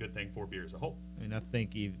going to be a good thing for beer as a whole. I mean, I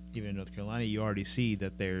think even in North Carolina, you already see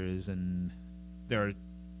that there's the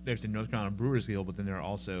North Carolina Brewers Guild, but then there are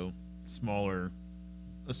also smaller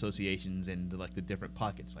associations in the different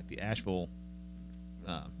pockets, like the Asheville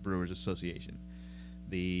Brewers Association,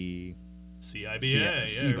 the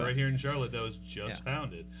CIBA, right here in Charlotte, that was just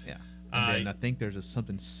founded. Yeah, and then I think there's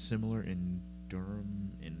something similar in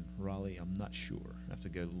Durham and Raleigh. I'm not sure. I have to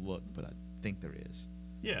go look, but I think there is.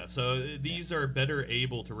 Yeah, so these are better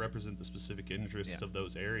able to represent the specific interests of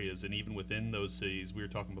those areas, and even within those cities, we were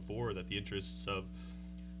talking before that the interests of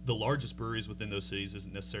the largest breweries within those cities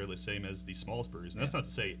isn't necessarily the same as the smallest breweries, and that's not to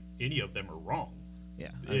say any of them are wrong.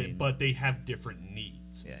 Yeah, but they have different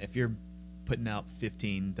needs. Yeah, if you're putting out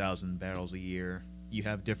 15,000 barrels a year, you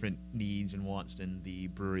have different needs and wants than the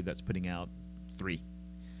brewery that's putting out 3.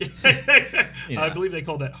 I believe they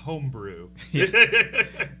call that homebrew.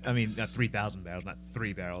 I mean, not 3,000 barrels, not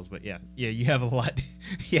 3 barrels, but yeah, you have a lot.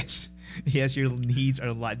 yes, your needs are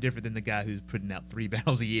a lot different than the guy who's putting out 3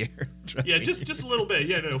 barrels a year. Yeah, just a little bit.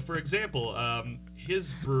 Yeah, no. For example,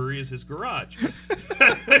 his brewery is his garage.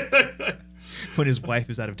 When his wife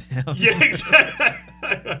is out of town. Yeah, exactly.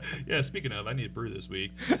 Yeah, speaking of, I need to brew this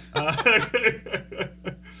week. Yeah,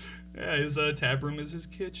 his tap room is his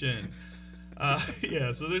kitchen.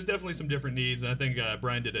 So there's definitely some different needs, and I think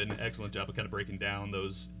Brian did an excellent job of kind of breaking down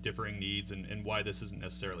those differing needs and why this isn't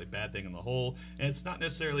necessarily a bad thing in the whole. And it's not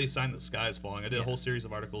necessarily a sign that the sky is falling. I did a whole series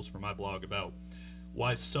of articles for my blog about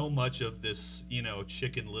why so much of this,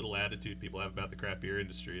 chicken little attitude people have about the craft beer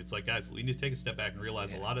industry. It's like, guys, we need to take a step back and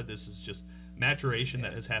realize a lot of this is just maturation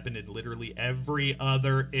that has happened in literally every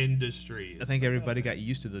other industry. I think everybody got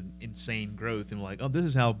used to the insane growth and oh, this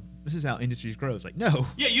is how industries grow. It's like, no.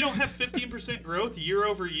 Yeah, you don't have 15% growth year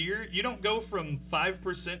over year. You don't go from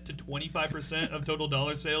 5% to 25% of total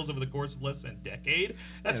dollar sales over the course of less than a decade.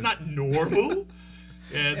 That's not normal.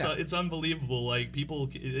 Yeah, it's unbelievable. Like, people,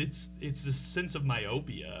 it's this sense of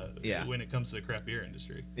myopia when it comes to the craft beer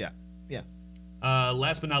industry. Yeah.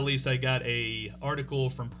 Last but not least, I got a article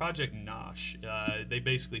from Project Nosh. They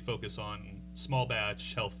basically focus on small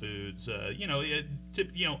batch health foods,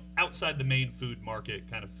 outside the main food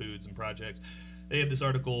market kind of foods and projects. They have this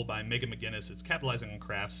article by Megan McGinnis. It's Capitalizing on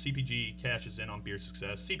Crafts. CPG cashes in on beer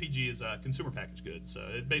success. CPG is consumer packaged goods.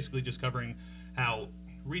 It's basically just covering how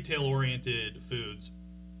retail-oriented foods,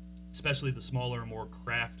 especially the smaller and more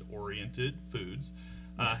craft-oriented foods,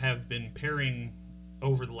 have been pairing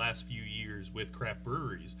over the last few years with craft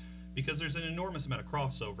breweries because there's an enormous amount of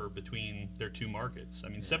crossover between their two markets. I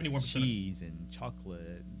mean, 71% cheese and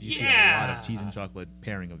chocolate. You see a lot of cheese and chocolate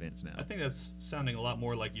pairing events now. I think that's sounding a lot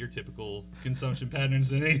more like your typical consumption patterns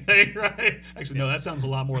than anything, right? Actually, no, that sounds a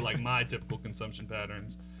lot more like my typical consumption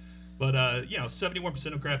patterns. But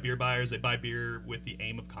 71% of craft beer buyers, they buy beer with the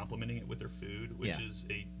aim of complementing it with their food, which is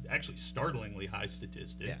a actually startlingly high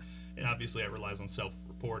statistic. Yeah. And obviously, it relies on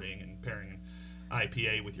self-reporting, and pairing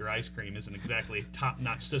IPA with your ice cream isn't exactly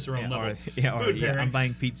top-notch Cicerone level food pairing. I'm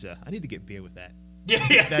buying pizza. I need to get beer with that.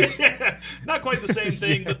 Yeah. Not quite the same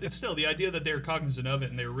thing, but it's still the idea that they're cognizant of it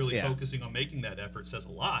and they're really focusing on making that effort says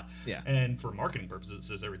a lot. Yeah. And for marketing purposes, it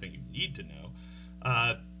says everything you need to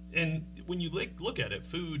know. And when you look at it,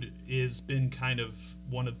 food has been kind of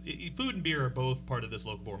food and beer are both part of this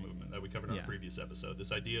locavore movement that we covered in our previous episode.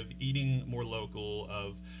 This idea of eating more local,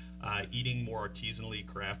 of eating more artisanally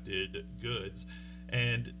crafted goods,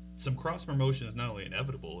 and some cross promotion is not only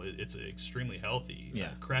inevitable; it's extremely healthy. Yeah.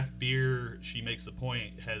 Craft beer, she makes the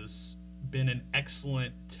point, has been an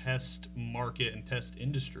excellent test market and test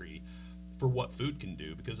industry for what food can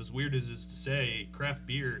do. Because as weird as it is to say, craft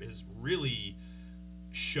beer is really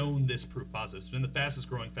shown this proof positive. It's been the fastest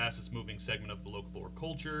growing, fastest moving segment of the local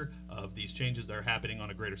culture, of these changes that are happening on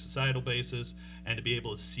a greater societal basis, and to be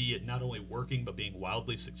able to see it not only working but being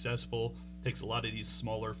wildly successful takes a lot of these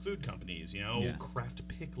smaller food companies, craft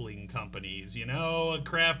pickling companies,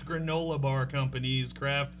 craft granola bar companies,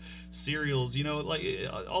 craft cereals, like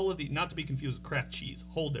all of the, not to be confused with craft cheese,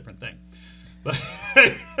 whole different thing. But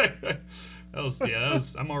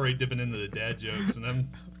I'm already dipping into the dad jokes, and I'm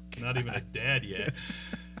not even a dad yet.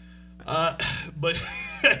 But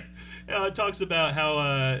it talks about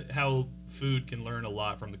how food can learn a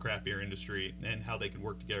lot from the craft beer industry and how they can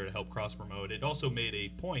work together to help cross promote. It also made a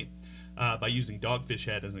point by using Dogfish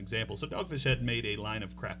Head as an example. So Dogfish Head made a line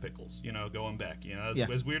of craft pickles, going back.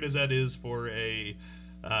 As weird as that is for a,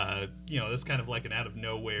 that's kind of like an out of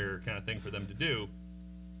nowhere kind of thing for them to do.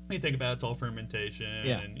 When you think about it, it's all fermentation,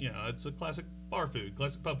 and it's a classic bar food,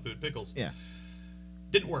 classic pub food, pickles. Yeah.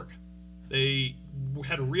 Didn't work. They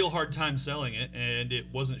had a real hard time selling it, and it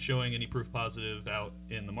wasn't showing any proof positive out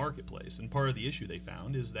in the marketplace. And part of the issue they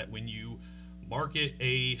found is that when you market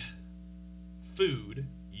a food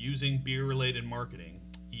using beer-related marketing,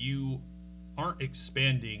 you aren't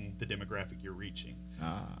expanding the demographic you're reaching.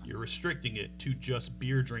 You're restricting it to just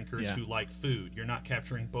beer drinkers who like food. You're not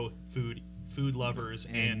capturing both food lovers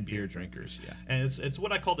and beer drinkers. Yeah. And it's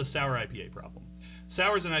what I call the sour IPA problem.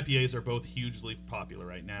 Sours and IPAs are both hugely popular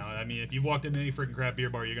right now. I mean, if you've walked into any freaking craft beer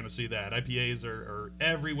bar, you're going to see that. IPAs are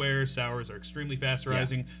everywhere. Sours are extremely fast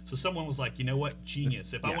rising. Yeah. So someone was like, you know what?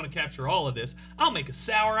 Genius. If I want to capture all of this, I'll make a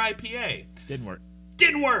sour IPA. Didn't work.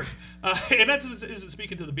 And that isn't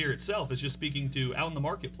speaking to the beer itself. It's just speaking to out in the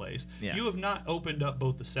marketplace. Yeah. You have not opened up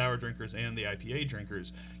both the sour drinkers and the IPA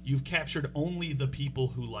drinkers. You've captured only the people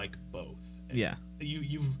who like both. Yeah.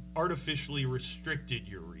 You've artificially restricted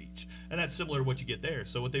your reach. And that's similar to what you get there.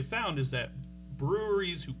 So what they found is that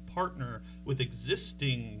breweries who partner with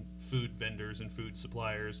existing food vendors and food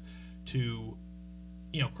suppliers to,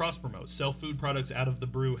 cross promote, sell food products out of the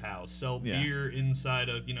brew house, sell beer inside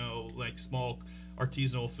of, like small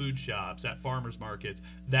artisanal food shops at farmers markets,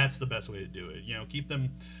 that's the best way to do it. Keep them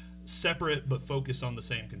separate but focus on the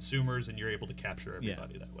same consumers, and you're able to capture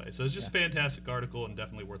everybody that way. So it's just a fantastic article and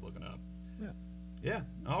definitely worth looking up. Yeah.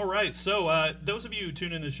 All right. So those of you who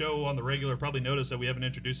tune in the show on the regular probably noticed that we haven't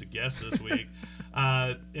introduced a guest this week.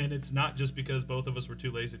 And it's not just because both of us were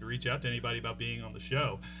too lazy to reach out to anybody about being on the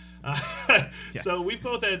show. So we've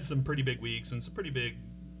both had some pretty big weeks and some pretty big,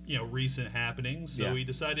 recent happenings. So we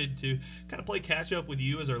decided to kind of play catch up with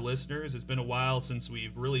you as our listeners. It's been a while since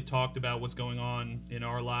we've really talked about what's going on in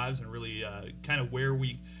our lives and really kind of where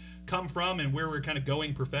we come from and where we're kind of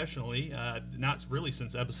going professionally, not really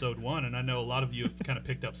since episode 1, and I know a lot of you have kind of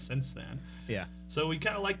picked up since then. Yeah. So we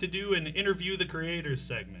kind of like to do an interview the creators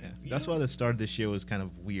segment. Yeah. That's why the start of the show was kind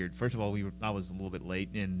of weird. First of all, I was a little bit late,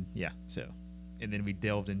 and and then we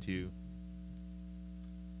delved into.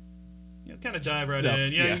 Kind of dive right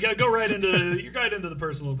in. You got to go right into the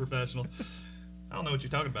personal and professional. I don't know what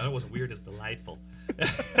you're talking about. It wasn't weird. It's delightful.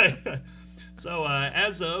 So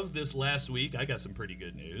as of this last week, I got some pretty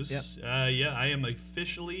good news. Yep. I am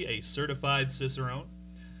officially a certified Cicerone.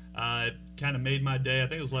 Kind of made my day. I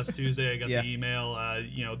think it was last Tuesday I got the email.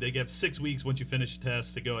 They give 6 weeks once you finish the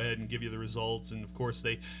test to go ahead and give you the results. And, of course,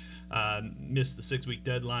 they missed the 6-week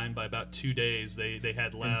deadline by about 2 days they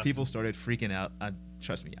had left. And people started freaking out.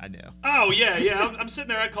 Trust me, I know. Oh, yeah. I'm sitting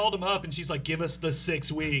there. I called them up, and she's like, give us the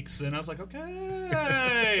 6 weeks. And I was like,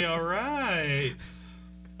 okay, all right.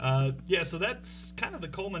 So that's kind of the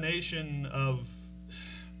culmination of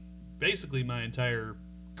basically my entire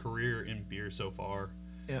career in beer so far.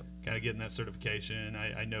 Yep. Kind of getting that certification.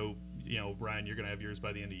 I know, Ryan, you're going to have yours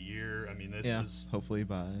by the end of the year. I mean, this is... hopefully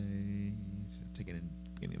by... taking in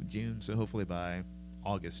beginning of June, so hopefully by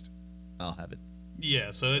August I'll have it. Yeah,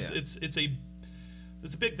 so it's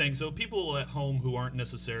a big thing. So people at home who aren't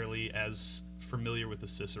necessarily as familiar with the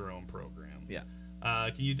Cicerone program. Yeah.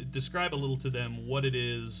 Can you describe a little to them what it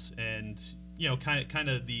is and, kind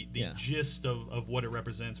of the gist of what it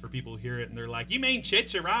represents for people who hear it and they're like, you mean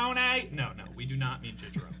Cicerone? No, we do not mean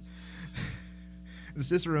Cicerones. The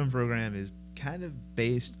Cicerone program is kind of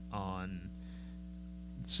based on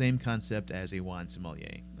the same concept as a wine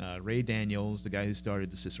sommelier. Ray Daniels, the guy who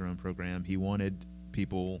started the Cicerone program, he wanted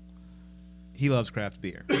people... He loves craft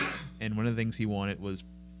beer. And one of the things he wanted was,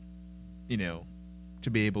 to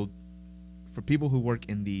be able... for people who work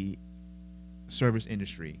in the service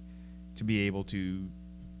industry to be able to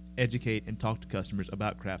educate and talk to customers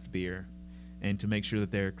about craft beer and to make sure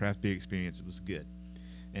that their craft beer experience was good.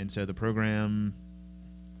 And so the program,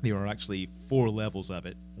 there are actually 4 levels of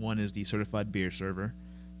it. One is the certified beer server.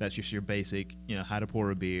 That's just your basic, how to pour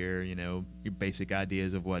a beer, your basic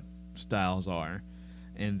ideas of what styles are.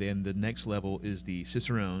 And then the next level is the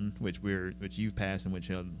Cicerone, which you've passed and which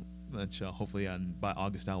hopefully by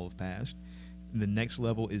August I will have passed. And the next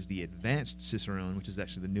level is the Advanced Cicerone, which is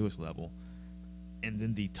actually the newest level. And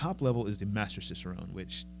then the top level is the Master Cicerone,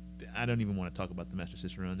 which I don't even want to talk about the Master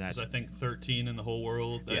Cicerone. That's, I think, 13 in the whole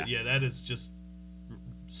world. That is just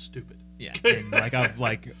stupid. Yeah,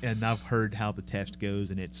 and I've heard how the test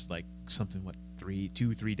goes, and it's like something 3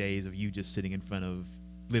 days of you just sitting in front of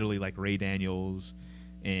literally like Ray Daniels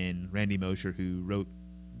and Randy Mosher, who wrote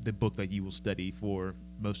the book that you will study for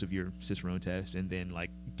most of your Cicerone test, and then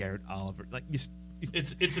like Garrett Oliver, like just.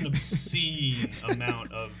 It's an obscene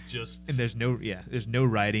amount of just. And there's no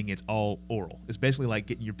writing. It's all oral. It's basically like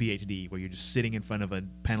getting your PhD, where you're just sitting in front of a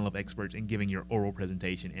panel of experts and giving your oral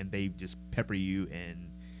presentation, and they just pepper you, and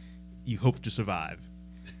you hope to survive.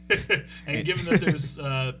 and given that there's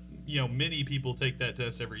many people take that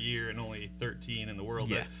test every year, and only 13 in the world,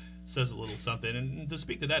 that says a little something. And to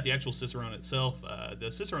speak to that, the actual Cicerone itself,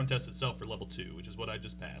 the Cicerone test itself for level 2, which is what I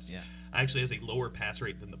just passed, actually has a lower pass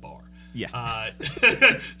rate than the bar. Yeah.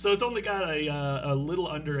 So it's only got a little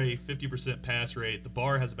under a 50% pass rate. The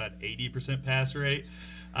bar has about 80% pass rate.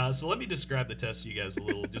 So let me describe the test to you guys a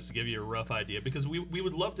little, just to give you a rough idea, because we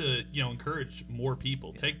would love to encourage more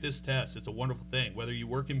people. Take this test. It's a wonderful thing. Whether you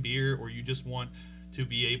work in beer or you just want to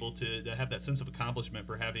be able to have that sense of accomplishment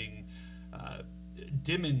for having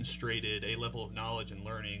demonstrated a level of knowledge and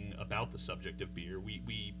learning about the subject of beer.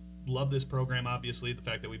 We love this program, obviously, the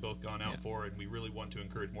fact that we both gone out for it, and we really want to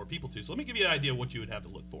encourage more people to. So let me give you an idea of what you would have to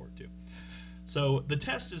look forward to. So the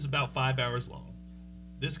test is about 5 hours long.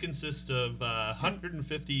 This consists of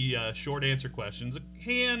 150 short answer questions, a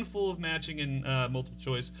handful of matching and multiple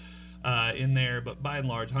choice in there, but by and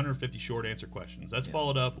large, 150 short answer questions. That's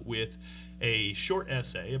followed up with a short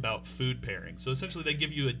essay about food pairing. So essentially, they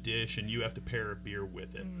give you a dish, and you have to pair a beer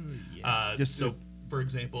with it. For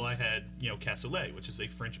example, I had cassoulet, which is a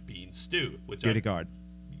French bean stew, which Bière de Garde.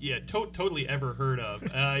 Totally ever heard of.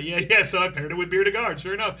 So I paired it with Bière de Garde,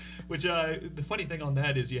 sure enough. Which the funny thing on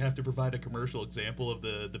that is you have to provide a commercial example of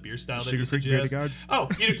the beer style that you suggest. Bière de Garde? Oh,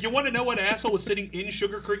 you want to know what asshole was sitting in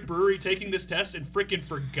Sugar Creek Brewery taking this test and freaking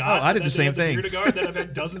forgot? Oh, I did the same thing. Bière de Garde that I've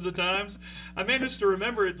had dozens of times. I managed to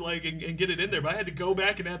remember it and get it in there, but I had to go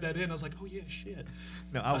back and add that in. I was like, oh yeah, shit.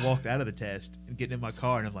 No, I walked out of the test and getting in my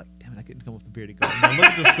car, and I'm like, damn it, I couldn't come up with the Bière de Garde. And I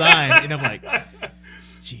looked at the sign, and I'm like,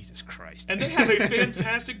 Jesus Christ. And they have a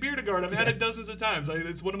fantastic Bière de Garde. I've had it dozens of times.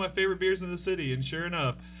 It's one of my favorite beers in the city, and sure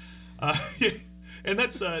enough. And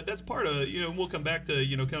that's part of, we'll come back to,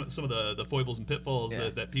 kind of some of the foibles and pitfalls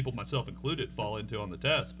that people, myself included, fall into on the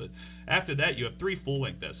test. But after that, you have 3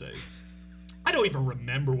 full-length essays. I don't even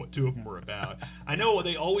remember what 2 of them were about. I know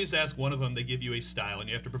they always ask one of them, they give you a style, and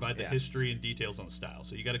you have to provide the history and details on the style.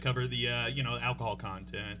 So you got to cover the, alcohol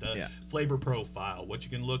content, flavor profile, what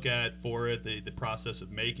you can look at for it, the process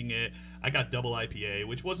of making it. I got double IPA,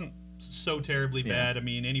 which wasn't so terribly bad. I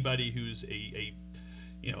mean, anybody who's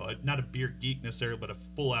not a beer geek necessarily, but a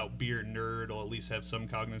full-out beer nerd will at least have some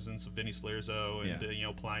cognizance of Vinny Slerzo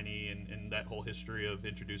and, Pliny and that whole history of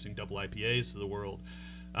introducing double IPAs to the world.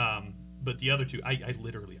 But the other 2, I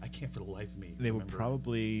can't for the life of me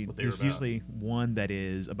there's usually one that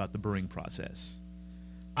is about the brewing process.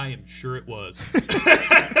 I am sure it was.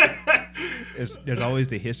 There's always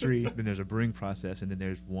the history, then there's a brewing process, and then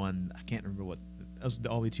there's one, I can't remember what, those are the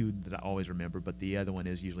only 2 that I always remember, but the other one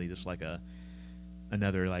is usually just like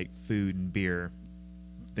another like food and beer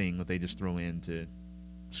thing that they just throw in to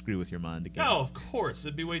screw with your mind again. Oh, of course.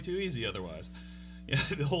 It'd be way too easy otherwise.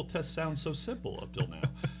 The whole test sounds so simple up till now.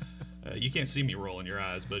 You can't see me rolling your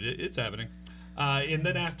eyes, but it's happening. And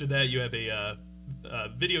then after that, you have a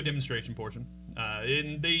video demonstration portion.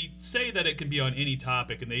 And they say that it can be on any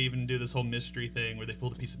topic, and they even do this whole mystery thing where they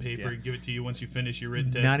fold a piece of paper and give it to you once you finish your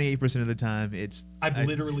written test. 98% of the time, I've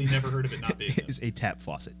literally never heard of it not being it's a tap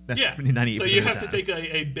faucet. That's 98% so you have to take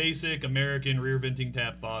a basic American rear venting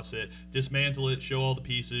tap faucet, dismantle it, show all the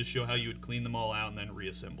pieces, show how you would clean them all out, and then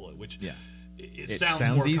reassemble it, which... It sounds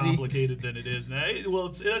more easy. complicated than it is. Now,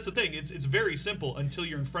 that's the thing. It's very simple until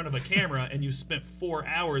you're in front of a camera and you spent 4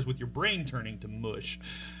 hours with your brain turning to mush.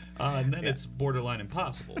 And then it's borderline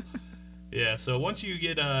impossible. So once you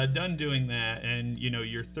get done doing that and,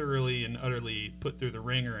 you're thoroughly and utterly put through the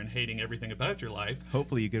ringer and hating everything about your life.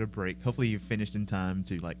 Hopefully you get a break. Hopefully you've finished in time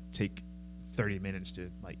to, take 30 minutes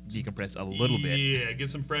to decompress a little bit. Yeah, get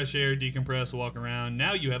some fresh air, decompress, walk around.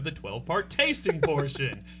 Now you have the 12-part tasting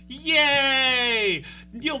portion. Yay!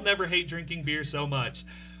 You'll never hate drinking beer so much.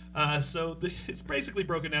 It's basically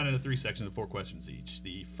broken down into 3 sections of 4 questions each.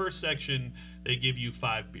 The first section, they give you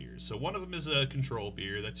 5 beers. So one of them is a control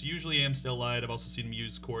beer. That's usually Amstel Light. I've also seen them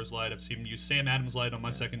use Coors Light. I've seen them use Sam Adams Light on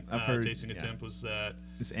my second tasting attempt. Was that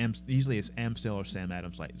usually it's Amstel or Sam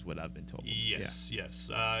Adams Light is what I've been told. Yes.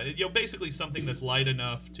 Basically something that's light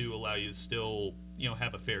enough to allow you to still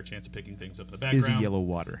have a fair chance of picking things up in the background. Fizzy yellow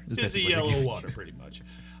water. Fizzy yellow water, pretty much.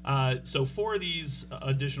 So 4 of these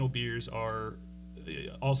additional beers are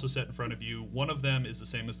also set in front of you. One of them is the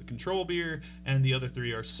same as the control beer, and the other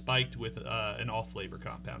 3 are spiked with an off-flavor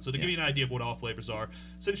compound. So to give you an idea of what off-flavors are,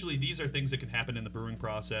 essentially these are things that can happen in the brewing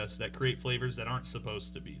process that create flavors that aren't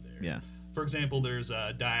supposed to be there. Yeah. For example, there's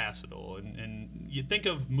diacetyl, and you think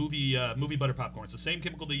of movie butter popcorn. It's the same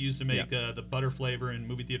chemical they use to make the butter flavor in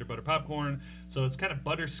movie theater butter popcorn. So it's kind of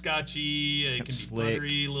butterscotchy. It can be slick.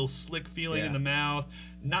 buttery, a little slick feeling in the mouth.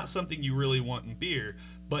 Not something you really want in beer.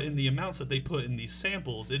 But in the amounts that they put in these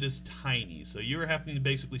samples, it is tiny. So you're having to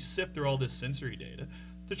basically sift through all this sensory data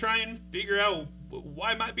to try and figure out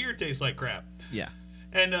why my beer tastes like crap. Yeah.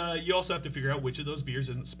 And you also have to figure out which of those beers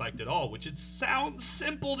isn't spiked at all, which it sounds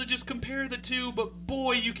simple to just compare the 2, but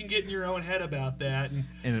boy, you can get in your own head about that.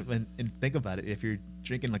 And think about it. If you're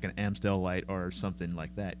drinking like an Amstel Light or something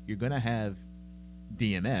like that, you're going to have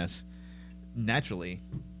DMS naturally,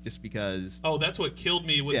 just because... Oh, that's what killed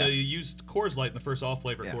me when they used Coors Light in the first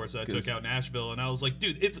off-flavor Coors that I took out in Nashville, and I was like,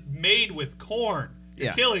 dude, it's made with corn.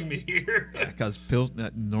 You're killing me here. Because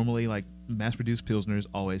normally, like, mass-produced Pilsners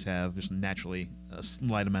always have just naturally a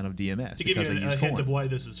slight amount of DMS. To give you a hint of why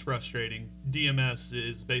this is frustrating, DMS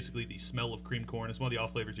is basically the smell of cream corn. It's one of the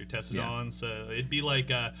off-flavors you're tested on, so it'd be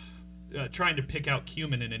like... trying to pick out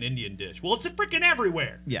cumin in an Indian dish. Well, it's freaking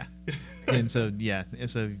everywhere. Yeah. and so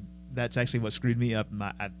that's actually what screwed me up.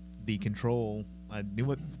 The control, I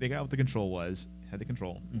figured out what the control was, had the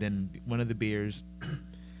control. Then one of the beers,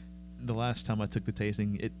 the last time I took the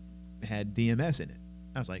tasting, it had DMS in it.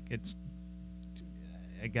 I was like,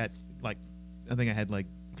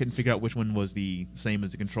 couldn't figure out which one was the same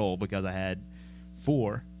as the control because I had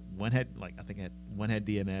 4. One had, one had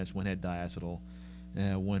DMS, one had diacetyl,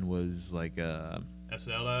 one was like...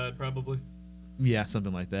 acetaldehyde, probably? Yeah,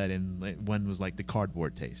 something like that, and one was like the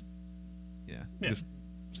cardboard taste. Yeah.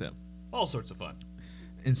 All sorts of fun.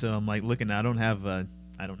 And so I'm like looking. I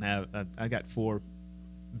got 4.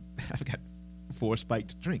 I've got 4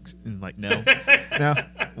 spiked drinks, and like no.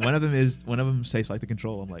 One of them tastes like the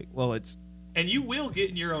control. I'm like, well, it's. And you will get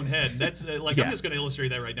in your own head. And that's I'm just going to illustrate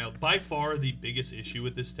that right now. By far, the biggest issue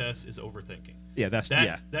with this test is overthinking. Yeah,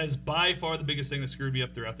 that is by far the biggest thing that screwed me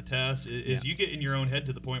up throughout the test. Is you get in your own head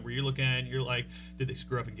to the point where you're looking at it and you're like, did they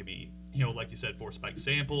screw up and give me, like you said, 4 spiked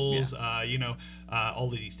samples? All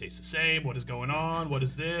of these taste the same. What is going on? What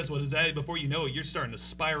is this? What is that? Before you know it, you're starting to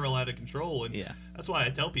spiral out of control. And that's why I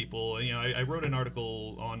tell people. I wrote an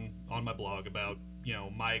article on my blog about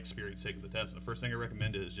my experience taking the test. And the first thing I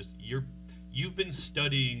recommend is just you've been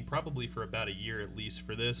studying probably for about a year at least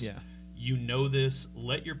for this. Yeah. You know this.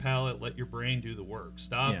 Let your palate, let your brain do the work.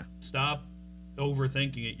 Stop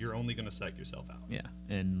overthinking it. You're only going to psych yourself out. Yeah,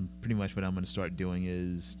 and pretty much what I'm going to start doing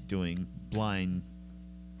is doing blind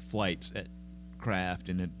flights at craft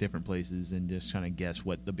and at different places and just trying to guess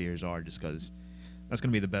what the beers are, just because that's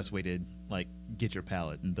going to be the best way to get your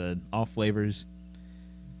palate. And the off flavors,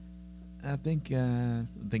 I think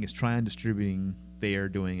it's Tryon Distributing. They are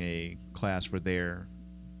doing a class for their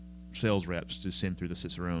sales reps to send through the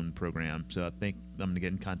Cicerone program. So I think I'm going to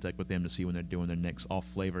get in contact with them to see when they're doing their next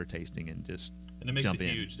off-flavor tasting and just it makes a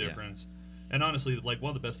huge difference. Yeah. And honestly, one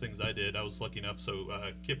of the best things I did, I was lucky enough. So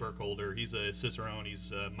Kip Burkholder, he's a Cicerone.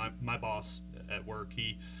 He's my boss at work.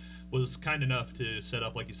 He was kind enough to set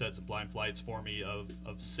up, like you said, some blind flights for me of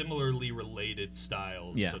similarly related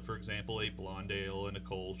styles. Yeah. But for example, a blonde ale and a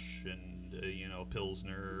Kolsch and a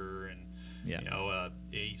Pilsner and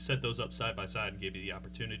he set those up side by side and gave me the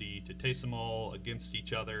opportunity to taste them all against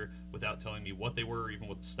each other without telling me what they were or even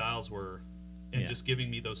what the styles were, and just giving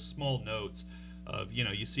me those small notes of,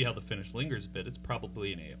 you see how the finish lingers a bit, it's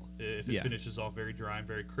probably an ale. If it finishes off very dry and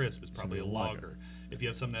very crisp, it's probably a lager. If you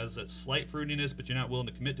have something that has that slight fruitiness but you're not willing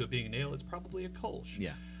to commit to it being an ale, it's probably a Kolsch.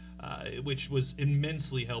 Yeah. Which was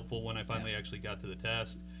immensely helpful when I finally actually got to the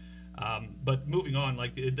test. But moving on,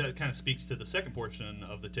 that kind of speaks to the second portion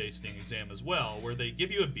of the tasting exam as well, where they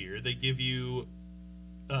give you a beer, they give you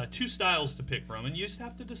two styles to pick from, and you just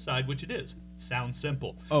have to decide which it is. Sounds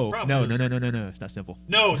simple. Oh, Problem no, is- it's not simple.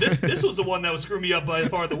 No, this was the one that was screwing me up by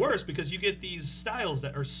far the worst, because you get these styles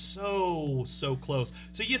that are so close.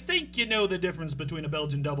 So you think you know the difference between a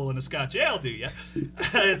Belgian double and a Scotch ale, do you?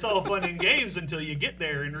 It's all fun and games until you get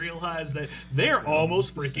there and realize that they're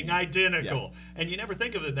almost freaking identical. And you never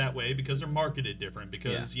think of it that way because they're marketed different,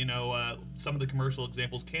 because some of the commercial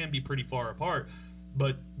examples can be pretty far apart,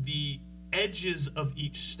 but the edges of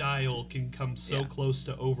each style can come so close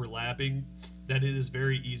to overlapping that it is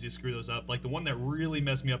very easy to screw those up. Like the one that really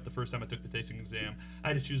messed me up the first time I took the tasting exam, I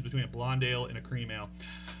had to choose between a blonde ale and a cream ale.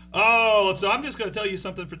 Oh, so I'm just going to tell you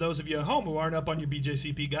something for those of you at home who aren't up on your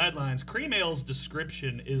BJCP guidelines. Cream ale's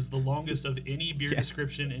description is the longest of any beer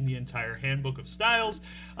description in the entire handbook of styles,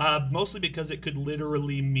 mostly because it could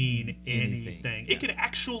literally mean anything. It can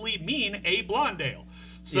actually mean a blonde ale.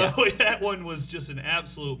 So that one was just an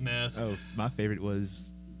absolute mess. Oh, my favorite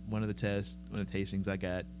was one of the tastings I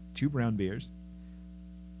got 2 brown beers.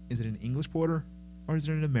 Is it an English porter or is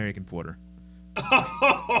it an American porter?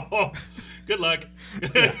 Good luck.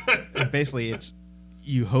 And basically, it's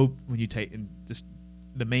you hope when you take, and just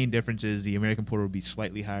the main difference is the American porter will be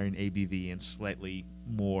slightly higher in ABV and slightly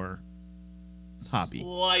more hoppy.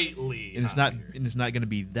 Slightly. And it's not going to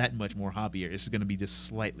be that much more hoppier. It's going to be just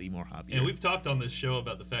slightly more hoppier. And we've talked on this show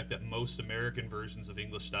about the fact that most American versions of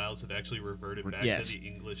English styles have actually reverted back to the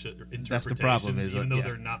English interpretations, that's the problem, even though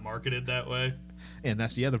they're not marketed that way. And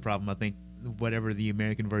that's the other problem. I think whatever the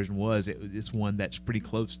American version was, it's one that's pretty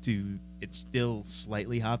close to. It's still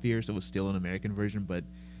slightly hoppier, so it's still an American version, but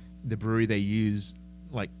the brewery they use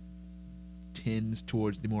tends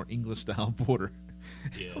towards the more English style porter.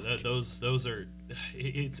 Yeah, those are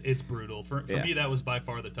it's brutal. For me, that was by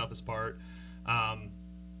far the toughest part.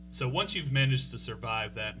 So once you've managed to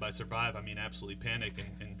survive that, and by survive I mean absolutely panic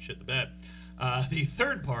and shit the bed. The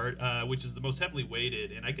third part, which is the most heavily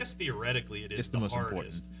weighted, and I guess theoretically it's the most hardest.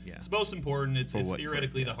 important. Yeah. It's the most important. It's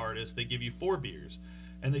theoretically the hardest. They give you 4 beers,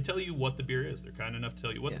 and they tell you what the beer is. They're kind enough to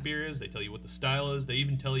tell you what the beer is. They tell you what the style is. They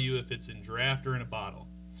even tell you if it's in draft or in a bottle.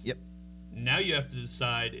 Yep. Now you have to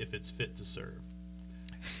decide if it's fit to serve.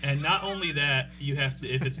 And not only that, you have to,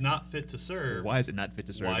 if it's not fit to serve. Why is it not fit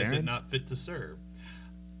to serve? Why is it not fit to serve?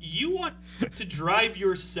 You want to drive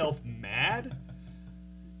yourself mad?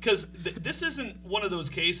 Because this isn't one of those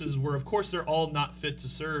cases where, of course, they're all not fit to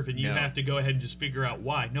serve and you have to go ahead and just figure out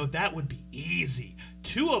why. No, that would be easy.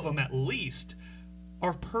 2 of them, at least,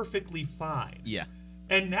 are perfectly fine. Yeah.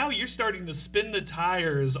 And now you're starting to spin the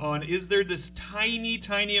tires on, is there this tiny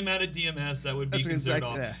amount of DMS that would be considered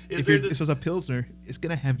off? If this is a Pilsner, it's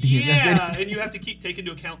going to have DMS. Yeah, and you have to take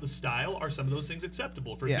into account the style. Are some of those things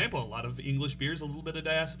acceptable? For example, a lot of English beers, a little bit of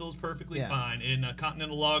diacetyl is perfectly fine. In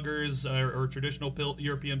continental lagers or traditional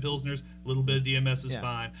European Pilsners, a little bit of DMS is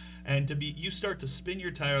fine. And you start to spin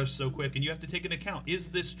your tires so quick, and you have to take into account, is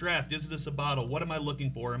this draft? Is this a bottle? What am I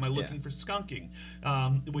looking for? Am I looking for skunking?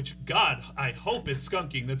 Which, God, I hope it's skunking.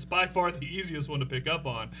 That's by far the easiest one to pick up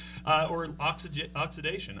on. Or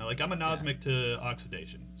oxidation. I'm anosmic to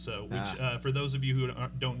oxidation. So, which for those of you who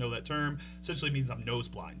don't know that term, essentially means I'm nose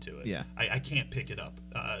blind to it. Yeah. I can't pick it up.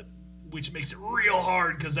 Which makes it real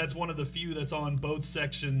hard, because that's one of the few that's on both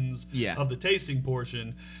sections of the tasting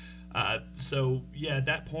portion. At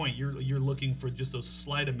that point, you're looking for just those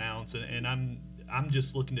slight amounts, and I'm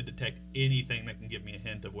just looking to detect anything that can give me a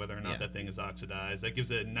hint of whether or not that thing is oxidized. That gives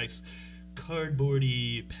it a nice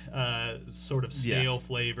cardboardy sort of stale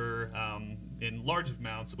flavor. In large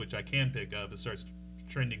amounts, which I can pick up, it starts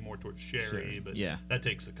trending more towards sherry, but that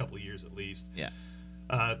takes a couple of years at least.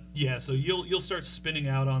 So you'll start spinning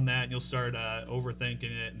out on that, and you'll start overthinking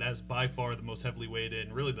it, and that's by far the most heavily weighted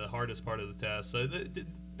and really the hardest part of the test. So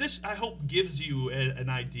this, I hope, gives you an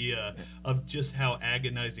idea of just how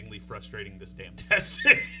agonizingly frustrating this damn test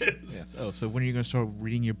is. Yes. Oh, so when are you going to start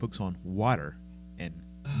reading your books on water and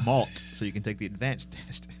malt so you can take the advanced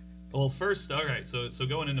test? Well, first, all right, so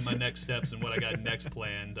going into my next steps and what I got next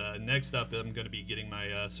planned, next up I'm going to be getting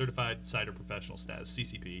my Certified Cider Professional status,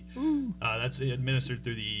 CCP. That's administered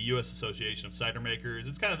through the U.S. Association of Cider Makers.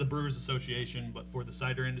 It's kind of the Brewers Association, but for the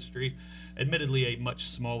cider industry. Admittedly, a much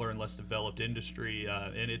smaller and less developed industry,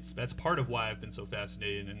 and that's part of why I've been so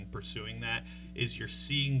fascinated in pursuing that, is you're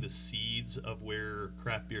seeing the seeds of where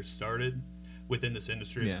craft beer started within this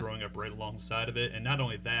industry. Is growing up right alongside of it. And not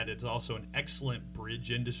only that, it's also an excellent bridge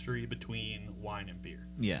industry between wine and beer.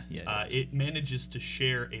 It manages to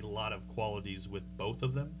share a lot of qualities with both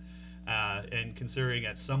of them. And considering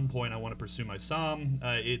at some point I want to pursue my SOM,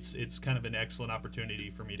 it's kind of an excellent opportunity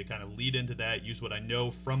for me to kind of lead into that, use what I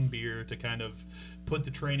know from beer to kind of put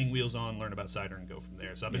the training wheels on, learn about cider, and go from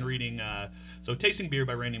there. So I've been reading, so Tasting Beer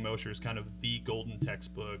by Randy Mosher is kind of the golden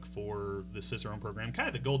textbook for the Cicerone program, kind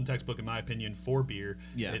of the golden textbook, in my opinion, for beer.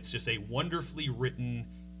 Yeah. It's just a wonderfully written,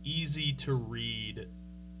 easy to read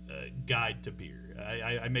guide to beer.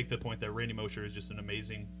 I make the point that Randy Mosher is just an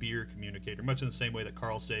amazing beer communicator, much in the same way that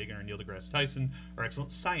Carl Sagan or Neil deGrasse Tyson are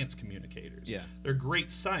excellent science communicators. Yeah. They're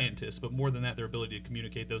great scientists, but more than that, their ability to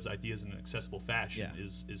communicate those ideas in an accessible fashion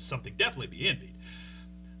is something definitely to be envied.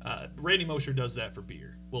 Randy Mosher does that for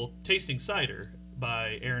beer. Well, Tasting Cider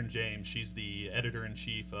by Erin James, she's the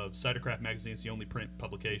editor-in-chief of Cidercraft Magazine. It's the only print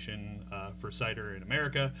publication for cider in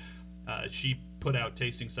America. She put out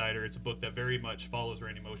Tasting Cider. It's a book that very much follows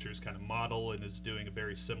Randy Mosher's kind of model and is doing a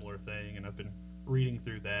very similar thing, and I've been reading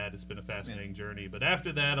through that. It's been a fascinating journey. But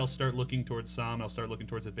after that, I'll start looking towards SOM. I'll start looking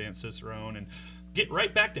towards Advanced Cicerone and get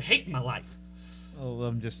right back to hating my life. Well,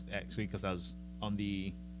 I'm just actually, because I was on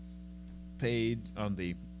the page,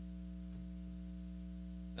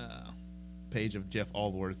 page of Jeff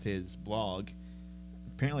Allworth, his blog.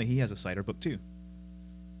 Apparently he has a cider book too.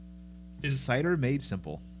 Cider Made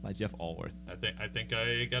Simple by Jeff Allworth. I think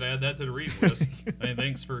I gotta add that to the read list. And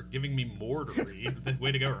thanks for giving me more to read.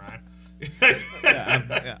 Way to go, Ryan.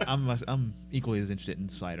 I'm equally as interested in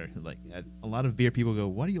cider. Like a lot of beer people go,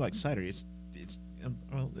 "Why do you like cider?" It's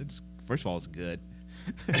first of all, it's good.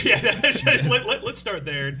 Let's start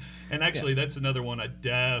there. And actually, that's another one I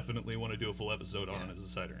definitely want to do a full episode on as the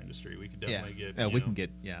cider industry. We could definitely get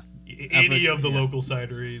any of the local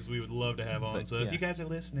cideries we would love to have on. So if you guys are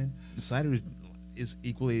listening, cider is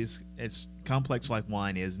equally as complex like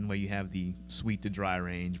wine is, in where you have the sweet to dry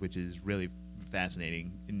range, which is really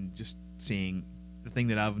fascinating. And just seeing the thing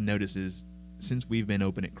that I've noticed is, since we've been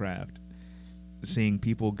open at craft, seeing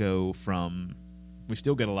people go from, we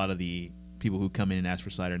still get a lot of the people who come in and ask for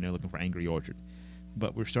cider and they're looking for Angry Orchard,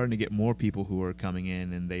 but we're starting to get more people who are coming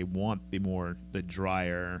in and they want the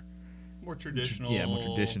drier, more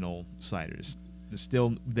traditional ciders.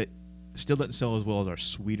 Still doesn't sell as well as our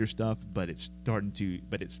sweeter stuff, but it's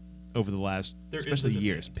over the last especially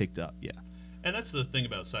years picked up. And that's the thing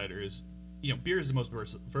about cider is, beer is the most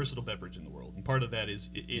versatile beverage in the world, and part of that is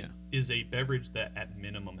it is a beverage that at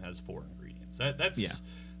minimum has 4 ingredients.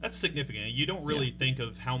 That's significant. You don't really think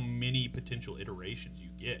of how many potential iterations you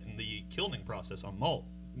get, and the kilning process on malt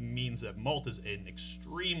means that malt is an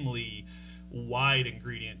extremely wide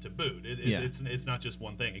ingredient to boot. It's not just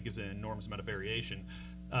one thing. It gives an enormous amount of variation.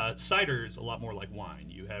 Cider is a lot more like wine.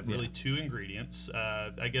 You have really 2 ingredients.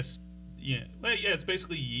 I guess, it's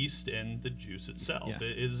basically yeast and the juice itself. Yeah.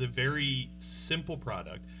 It is a very simple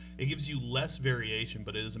product. It gives you less variation,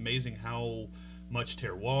 but it is amazing how much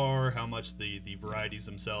terroir, how much the varieties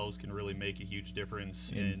themselves can really make a huge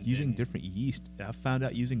difference. And using different yeast, I found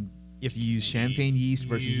out if you use champagne yeast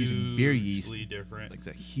versus using beer yeast, different. It's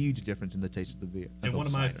a huge difference in the taste of the beer. And one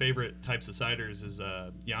of my favorite types of ciders is,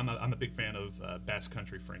 I'm a big fan of Basque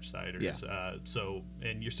Country French ciders. Yeah.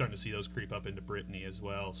 And you're starting to see those creep up into Brittany as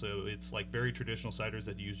well. So it's like very traditional ciders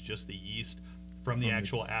that use just the yeast from the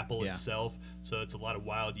actual apple itself. So it's a lot of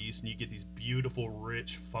wild yeast, and you get these beautiful,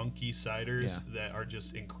 rich, funky ciders that are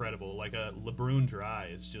just incredible. Like a Lebrun Dry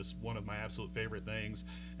is just one of my absolute favorite things,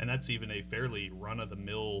 and that's even a fairly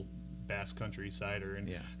run-of-the-mill Basque Country cider. And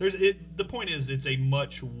the point is, it's a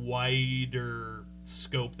much wider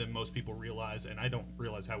scope than most people realize, and I don't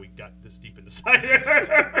realize how we got this deep into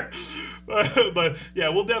cider. but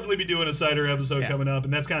we'll definitely be doing a cider episode coming up,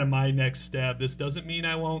 and that's kind of my next step. This doesn't mean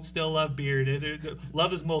I won't still love beer.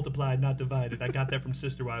 Love is multiplied, not divided. I got that from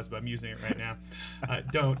Sister Wives, but I'm using it right now.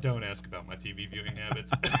 Don't ask about my TV viewing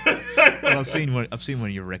habits. Well, I've seen one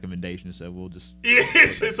of your recommendations, so we'll just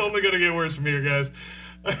it's only going to get worse from here, guys.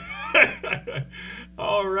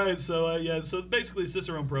 All right, so basically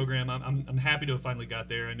Cicerone program, I'm happy to have finally got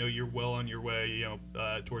there. I know you're well on your way,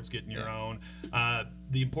 towards getting your own.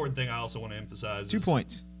 The important thing I also want to emphasize 2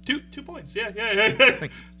 points. 2 points. Yeah.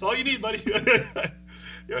 Thanks. That's all you need, buddy. The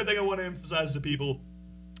other thing I want to emphasize to people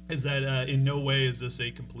is that in no way is this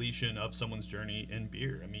a completion of someone's journey in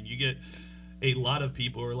beer. I mean, you get a lot of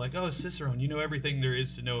people who are like, "Oh, Cicerone, you know everything there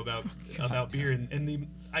is to know about beer." And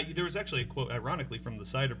there was actually a quote, ironically, from the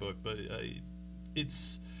cider book, but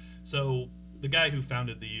it's so the guy who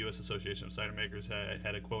founded the U.S. Association of Cider Makers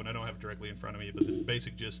had a quote, and I don't have it directly in front of me, but the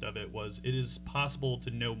basic gist of it was, "It is possible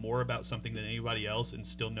to know more about something than anybody else and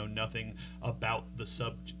still know nothing about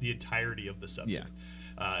the entirety of the subject."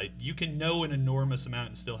 You can know an enormous amount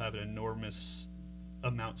and still have an enormous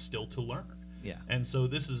amount still to learn. Yeah. And so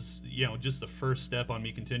this is, just the first step on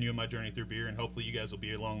me continuing my journey through beer, and hopefully you guys will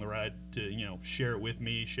be along the ride to, share it with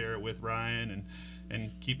me, share it with Ryan,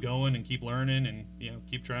 and keep going and keep learning and,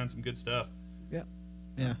 keep trying some good stuff. Yeah.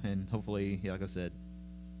 Yeah, and hopefully, like I said,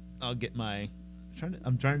 I'll get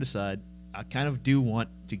I'm trying to decide. I kind of do want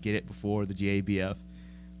to get it before the GABF,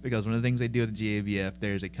 because one of the things they do at the GABF,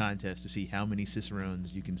 there's a contest to see how many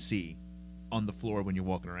Cicerones you can see on the floor when you're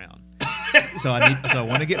walking around. So I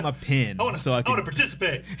want to get my pin. I want to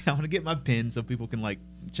participate. I want to get my pin so people can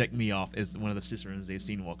check me off as one of the Cicerones they've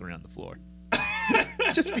seen walking around the floor.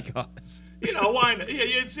 Just because. Why not? Yeah,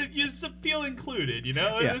 you just feel included.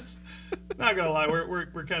 Yeah. It's not gonna lie,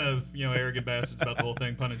 we're kind of arrogant bastards about the whole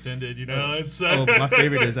thing, pun intended. It's. My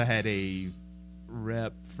favorite is I had a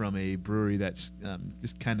rep from a brewery that's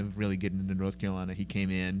just kind of really getting into North Carolina. He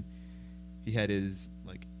came in, he had his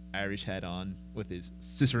Irish hat on with his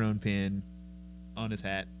Cicerone pin on his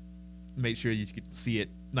hat. Make sure you could see it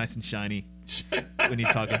nice and shiny when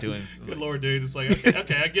you're talking to him. Good Lord, dude! It's okay,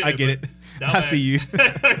 I get it. I get it. I see you.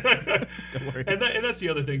 Don't worry. And that's the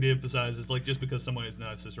other thing to emphasize is just because someone is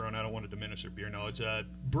not a Cicerone, I don't want to diminish their beer knowledge.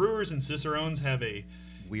 Brewers and Cicerones have a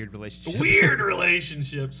weird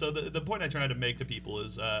relationship. So the point I try to make to people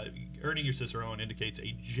is earning your Cicerone indicates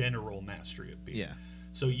a general mastery of beer. Yeah.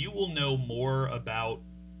 So you will know more about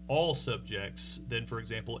all subjects than, for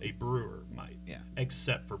example, a brewer might. Yeah.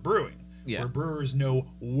 Except for brewing. Yeah. Where brewers know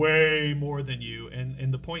way more than you,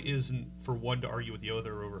 and the point isn't for one to argue with the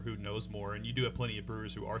other over who knows more, and you do have plenty of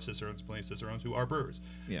brewers who are Cicerones, plenty of Cicerones who are brewers.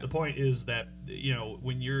 Yeah. The point is that,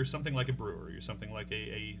 when you're something like a brewer, you're something like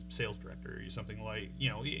a sales director, you're something like,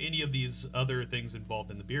 any of these other things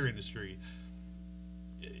involved in the beer industry,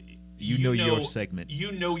 you know your segment.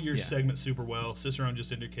 You know your segment super well. Cicerone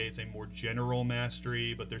just indicates a more general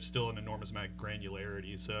mastery, but there's still an enormous amount of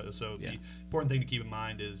granularity. So the important thing to keep in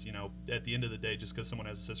mind is, at the end of the day, just because someone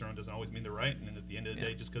has a Cicerone doesn't always mean they're right, and at the end of the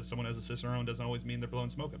day, just because someone has a Cicerone doesn't always mean they're blowing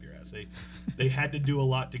smoke up your ass. They had to do a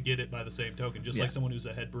lot to get it by the same token, just like someone who's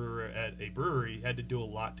a head brewer at a brewery had to do a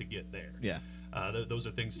lot to get there. Yeah. Those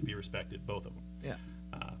are things to be respected, both of them. Yeah.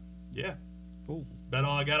 Yeah. Cool. That's about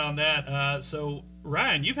all I got on that. So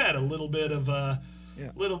Ryan, you've had a little bit of a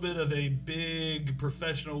big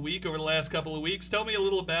professional week over the last couple of weeks. Tell me a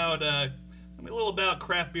little about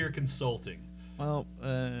craft beer consulting. Well,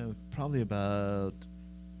 probably about.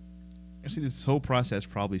 Actually, this whole process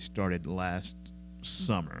probably started last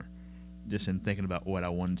summer, just in thinking about what I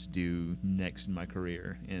wanted to do next in my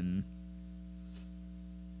career, and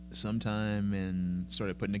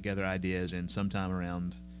started putting together ideas, and sometime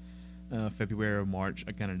around February or March,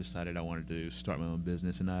 I kind of decided I wanted to start my own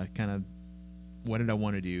business, and what did I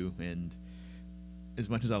want to do? And as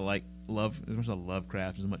much as I love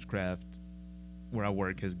craft, as much craft where I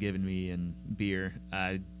work has given me in beer,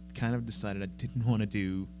 I kind of decided I didn't want to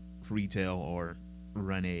do retail or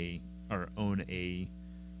own a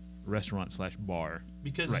restaurant/bar.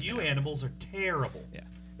 Because right you now. animals are terrible.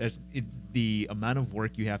 Yeah. The amount of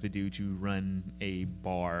work you have to do to run a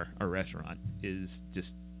bar or restaurant is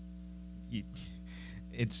just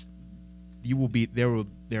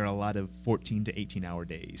there are a lot of 14 to 18-hour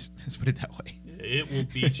days. Let's put it that way. It will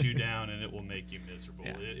beat you down and it will make you miserable.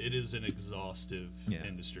 Yeah. It is an exhaustive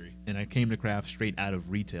industry. And I came to craft straight out of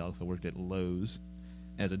retail, so I worked at Lowe's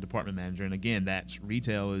as a department manager. And again,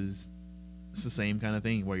 retail it's the same kind of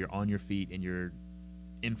thing where you're on your feet and you're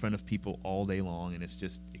in front of people all day long,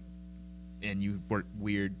 and you work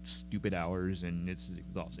weird, stupid hours, and it's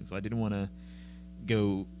exhausting. So I didn't want to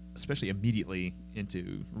go, especially immediately,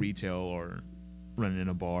 into retail or running in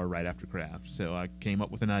a bar right after craft. So I came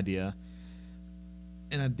up with an idea,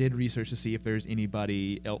 and I did research to see if there's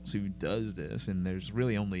anybody else who does this, and there's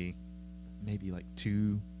really only maybe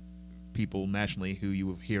 2 people nationally who you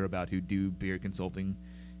will hear about who do beer consulting.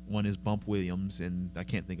 One is Bump Williams, and I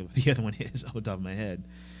can't think of what the other one is off the top of my head.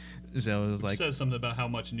 So it was Which says something about how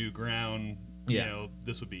much new ground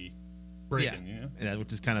this would be breaking. Yeah. And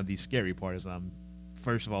which is kind of the scary part. Is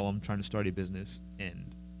first of all, I'm trying to start a business,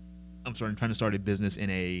 and I'm trying to start a business in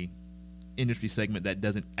a industry segment that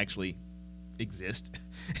doesn't actually exist,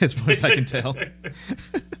 as far as I can tell.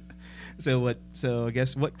 So I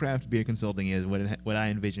guess what craft beer consulting is, what I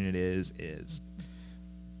envision it is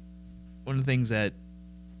one of the things that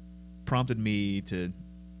prompted me to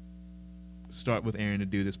start with Aaron to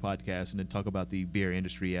do this podcast and to talk about the beer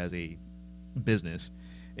industry as a business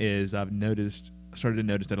is I've started to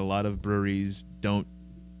notice that a lot of breweries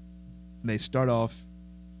they start off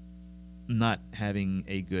not having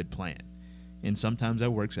a good plan, and sometimes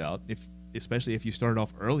that works out, especially if you started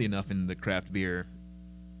off early enough in the craft beer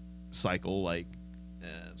cycle, like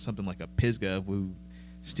something like a Pisgah, who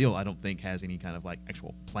still I don't think has any kind of like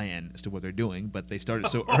actual plan as to what they're doing, but they started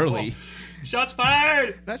so early. Shots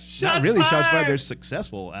fired! That's Shots not really shots fired! fired. They're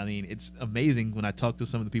successful. I mean, it's amazing when I talk to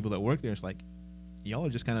some of the people that work there. It's like, y'all are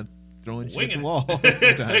just kind of throwing shit at the wall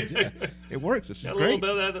sometimes. Yeah, it works. It's Got a great. little bit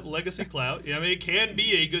of that legacy clout. Yeah, I mean, it can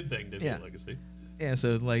be a good thing to be a legacy. Yeah,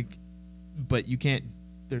 so like, but you can't.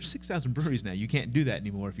 There's 6,000 breweries now. You can't do that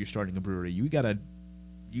anymore if you're starting a brewery. You gotta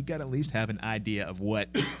at least have an idea of what.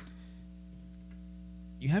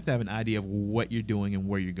 You have to have an idea of what you're doing and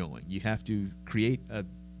where you're going. You have to create at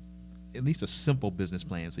least a simple business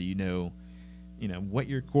plan so you know what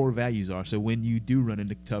your core values are. So when you do run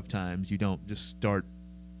into tough times, you don't just start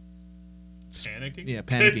panicking. Yeah,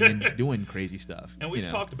 panicking and just doing crazy stuff. And we've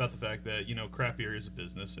talked about the fact that craft beer is a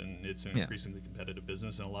business and it's an increasingly competitive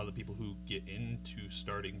business, and a lot of the people who get into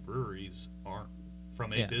starting breweries aren't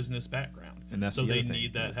from a business background, and that's so the they other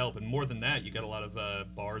need thing. that help. And more than that, you got a lot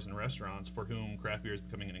of bars and restaurants for whom craft beer is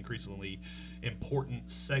becoming an increasingly important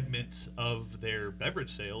segment of their beverage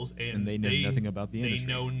sales, and they know nothing about the industry.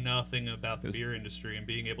 They know nothing about the beer industry, and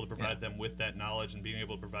being able to provide them with that knowledge and being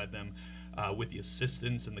able to provide them with the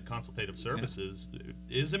assistance and the consultative services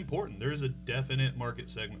is important. There is a definite market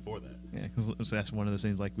segment for that. Yeah, because that's one of those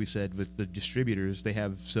things, like we said, with the distributors, they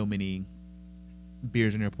have so many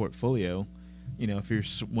beers in their portfolio. If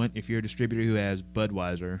you're a distributor who has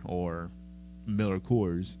Budweiser or Miller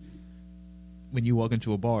Coors, when you walk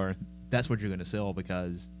into a bar, that's what you're going to sell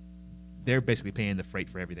because they're basically paying the freight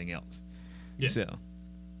for everything else. Yeah. So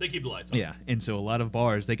they keep the lights on. Yeah, and so a lot of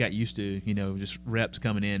bars, they got used to, just reps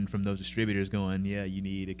coming in from those distributors going, yeah, you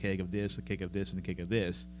need a keg of this, a keg of this, and a keg of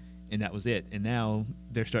this, and that was it. And now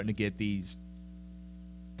they're starting to get these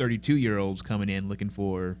 32-year-olds coming in looking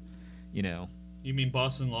for, You mean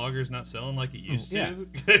Boston Lager's not selling like it used to?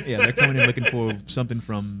 Yeah, they're coming in looking for something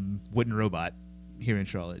from Wooden Robot here in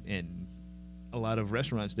Charlotte, and a lot of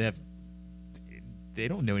restaurants they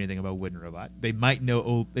don't know anything about Wooden Robot. They might know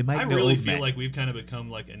old. I really feel like we've kind of become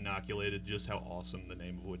like inoculated just how awesome the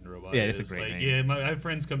name of Wooden Robot is. Yeah, it's a great name. Yeah, I have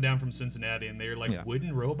friends come down from Cincinnati and they're like,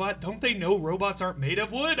 Wooden Robot? Don't they know robots aren't made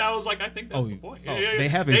of wood? I was like, I think that's the point. They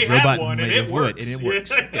have a robot one, made of wood, and it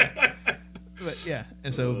works. Yeah.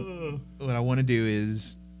 And so what I want to do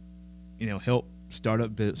is, help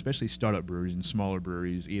especially startup breweries and smaller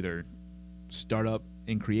breweries, either start up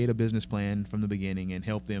and create a business plan from the beginning and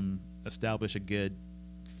help them establish a good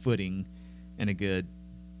footing and a good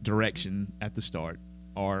direction at the start,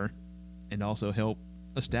 and also help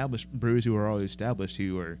establish breweries who are already established,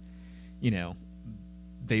 who are,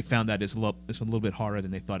 they found that it's a little bit harder than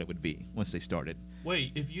they thought it would be once they started.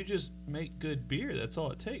 Wait, if you just make good beer, that's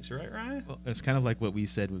all it takes, right, Ryan? Well, it's kind of like what we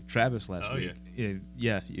said with Travis last week.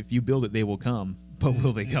 Yeah. If you build it, they will come, but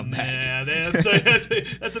will they come back? Yeah,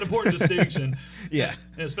 that's an important distinction. Yeah.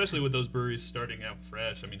 And especially with those breweries starting out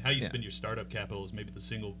fresh. I mean, how you spend your startup capital is maybe the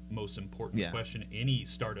single most important question any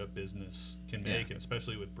startup business can make, and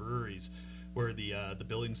especially with breweries, where the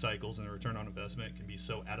billing cycles and the return on investment can be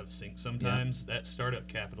so out of sync sometimes. That startup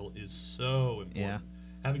capital is so important. Yeah.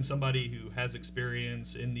 Having somebody who has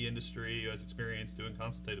experience in the industry, who has experience doing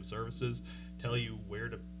consultative services, tell you where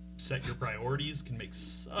to set your priorities can make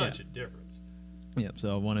such a difference. Yeah,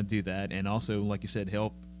 so I want to do that, and also, like you said,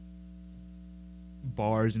 help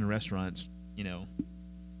bars and restaurants,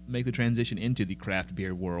 make the transition into the craft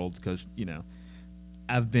beer world, because,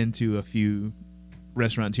 I've been to a few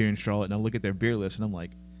restaurants here in Charlotte, and I look at their beer list, and I'm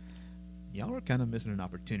like, y'all are kind of missing an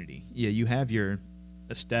opportunity. Yeah, you have your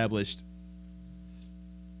established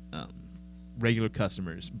regular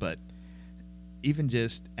customers, but even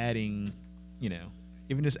just adding,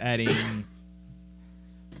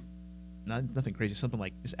 nothing crazy, something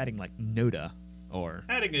like just adding like Noda, or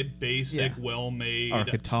adding a basic, well-made or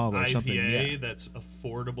Catawba or IPA something, that's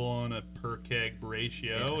affordable on a per keg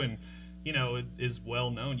ratio, and it is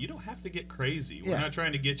well known. You don't have to get crazy. We're not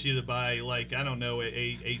trying to get you to buy, like, I don't know,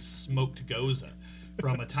 a smoked Goza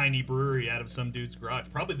from a tiny brewery out of some dude's garage.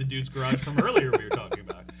 Probably the dude's garage from earlier we were talking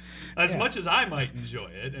about. As much as I might enjoy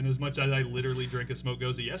it, and as much as I literally drank a smoked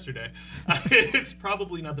Goza yesterday, it's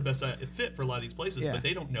probably not the best fit for a lot of these places, but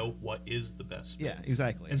they don't know what is the best fit. Yeah,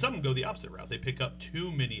 exactly. And some go the opposite route. They pick up too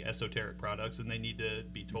many esoteric products, and they need to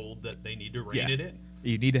be told that they need to rein it in.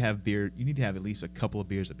 You need to have beer. You need to have at least a couple of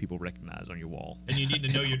beers that people recognize on your wall. And you need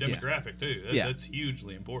to know your demographic, too. That's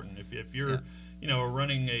hugely important. If you're,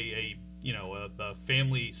 running a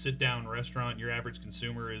family sit-down restaurant, your average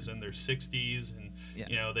consumer is in their 60s, and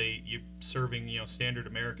you're serving standard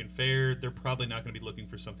American fare, they're probably not going to be looking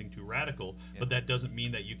for something too radical. But that doesn't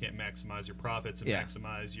mean that you can't maximize your profits and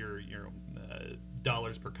maximize your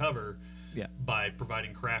dollars per cover by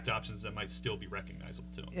providing craft options that might still be recognizable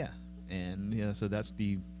to them. Yeah, And yeah, so that's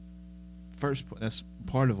the first. That's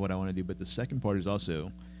part of what I want to do. But the second part is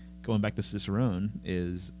also going back to Cicerone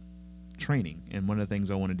is training. And one of the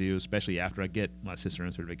things I want to do, especially after I get my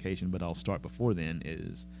Cicerone certification, but I'll start before then,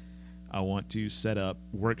 is I want to set up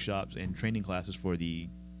workshops and training classes for the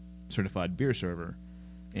certified beer server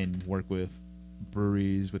and work with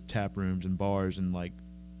breweries, with tap rooms and bars, and like,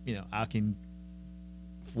 I can,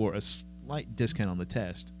 for a slight discount on the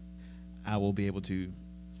test, I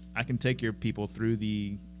can take your people through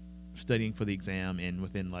the studying for the exam, and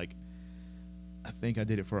within I think I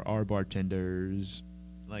did it for our bartenders,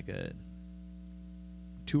 like a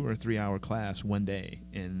 2 or 3 hour class one day,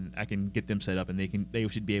 and I can get them set up, and they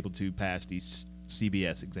should be able to pass the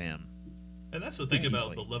CBS exam. And that's the thing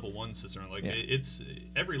about the level 1 Cicerone. It's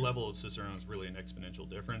every level of Cicerone is really an exponential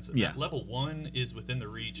difference. And that level 1 is within the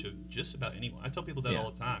reach of just about anyone. I tell people that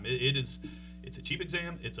all the time. It's a cheap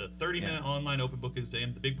exam. It's a 30-minute online open book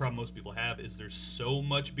exam. The big problem most people have is there's so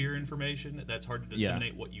much beer information that's hard to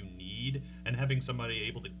disseminate what you need. And having somebody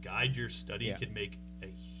able to guide your study can make a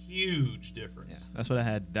huge difference. Yeah, that's what I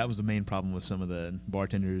had. That was the main problem with some of the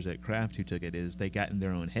bartenders at Craft who took it, is they got in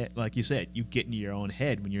their own head. Like you said, you get in your own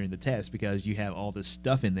head when you're in the test because you have all this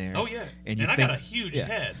stuff in there. Oh, yeah. And I got a huge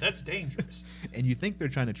head. That's dangerous. And you think they're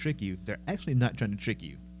trying to trick you. They're actually not trying to trick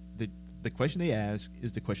you. The question they ask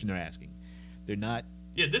is the question they're asking. They're not...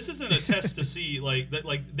 Yeah, this isn't a test to see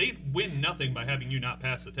they win nothing by having you not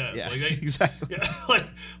pass the test. Yeah, exactly.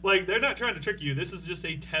 Yeah, they're not trying to trick you. This is just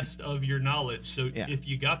a test of your knowledge. So if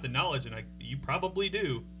you got the knowledge, and you probably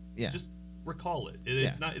do, just recall it.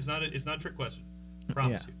 It's not a trick question. I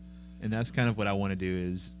promise you. And that's kind of what I want to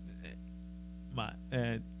do. Is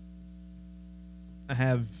I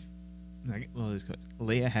have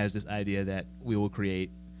Leia has this idea that we will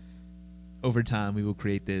create over time. We will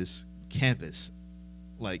create this campus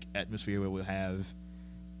atmosphere where we'll have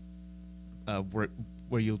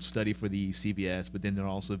where you'll study for the CBS, but then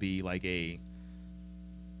there'll also be a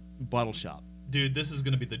bottle shop. Dude, this is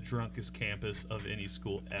going to be the drunkest campus of any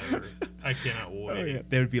school ever. I cannot wait. Oh, yeah.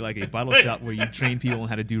 There would be a bottle shop where you train people on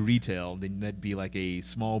how to do retail. Then that'd be a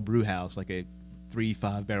small brew house, a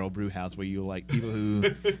 3-5 barrel brew house where you people who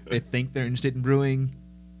they think they're interested in brewing.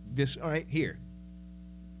 Just all right, here,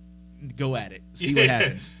 go at it, see what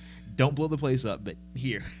happens. Don't blow the place up, but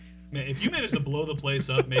here. Man, if you manage to blow the place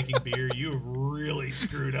up making beer, you have really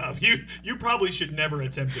screwed up. You probably should never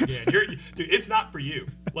attempt again. Dude, it's not for you.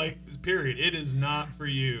 Period. It is not for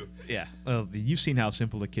you. Yeah. Well, you've seen how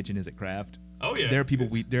simple a kitchen is at Craft. Oh yeah.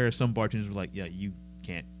 There are some bartenders who are you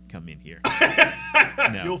can't come in here.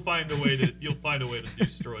 No. You'll find a way to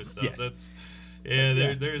destroy stuff. Yes.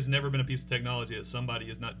 There has never been a piece of technology that somebody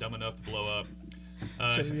is not dumb enough to blow up.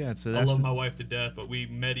 So that's I love my wife to death, but we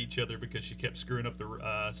met each other because she kept screwing up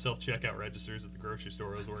the self-checkout registers at the grocery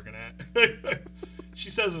store I was working at.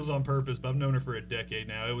 She says it was on purpose, but I've known her for a decade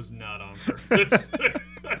now. It was not on purpose.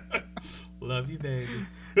 Love you, baby.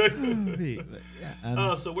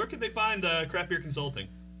 So where can they find Craft Beer Consulting?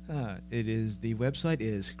 The website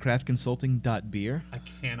is craftconsulting.beer. I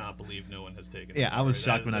cannot believe no one has taken it. Yeah, I was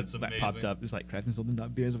shocked when that popped up. It's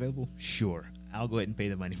craftconsulting.beer is available? Sure. I'll go ahead and pay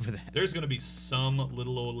the money for that. There's going to be some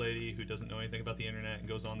little old lady who doesn't know anything about the internet and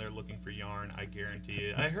goes on there looking for yarn. I guarantee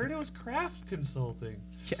it. I heard it was Craft Consulting.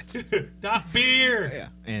 Yes. .beer. Yeah.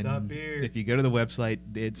 And .beer. if you go to the website,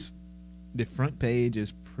 the front page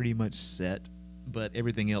is pretty much set, but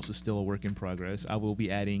everything else is still a work in progress. I will be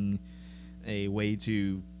adding a way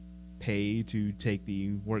to pay to take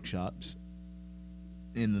the workshops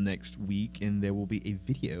in the next week, and there will be a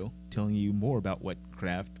video telling you more about what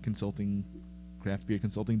Craft Beer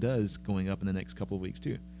Consulting does going up in the next couple of weeks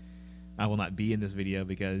too. I will not be in this video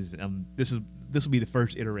because this will be the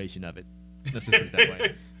first iteration of it. Let's just put it that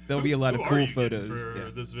way. There'll be a lot of cool photos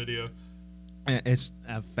for this video.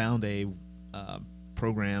 I've found a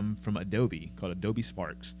program from Adobe called Adobe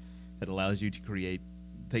Sparks that allows you to create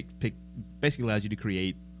basically allows you to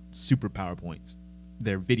create super PowerPoints.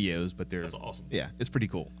 They're videos, but that's awesome. Yeah, it's pretty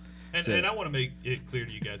cool. And I want to make it clear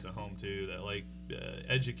to you guys at home too that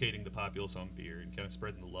educating the populace on beer and kind of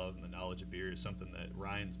spreading the love and the knowledge of beer is something that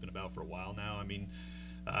Ryan's been about for a while now. I mean,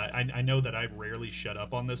 I know that I rarely shut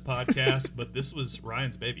up on this podcast, but this was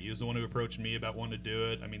Ryan's baby. He was the one who approached me about wanting to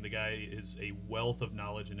do it. I mean, the guy is a wealth of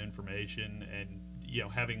knowledge and information, and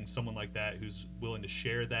having someone like that who's willing to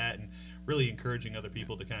share that and really encouraging other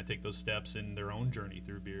people to kind of take those steps in their own journey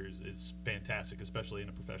through beer is fantastic, especially in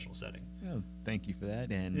a professional setting. Well, thank you for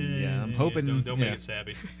that, and I'm hoping don't make it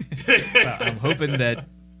savvy. I'm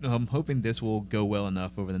hoping this will go well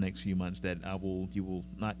enough over the next few months that you will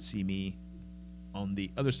not see me on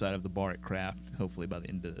the other side of the bar at Craft. Hopefully by the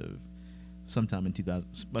end of sometime in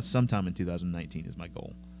 2019 is my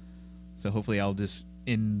goal. So hopefully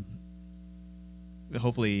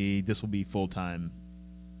hopefully this will be full time.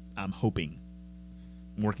 I'm hoping,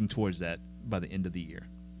 working towards that by the end of the year.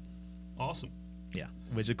 Awesome. Yeah,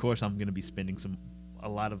 which of course I'm going to be spending a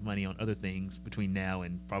lot of money on other things between now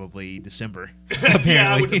and probably December. Apparently.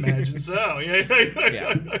 Yeah, I would imagine so.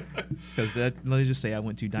 Yeah. Because let me just say I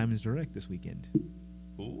went to Diamonds Direct this weekend.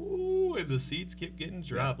 Ooh, and the seats keep getting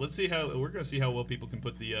dropped. Yeah. Let's see we're going to see how well people can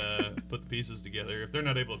put the pieces together. If they're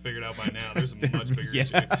not able to figure it out by now, there's a much bigger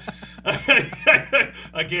issue.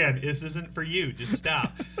 Again, this isn't for you. Just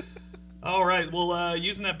stop. All right. Well,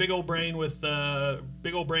 using that big old brain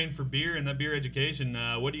for beer and that beer education,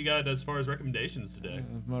 what do you got as far as recommendations today?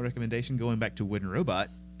 My recommendation, going back to Wooden Robot,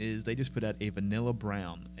 is they just put out a vanilla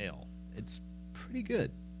brown ale. It's pretty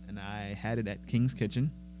good, and I had it at King's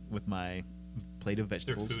Kitchen with my plate of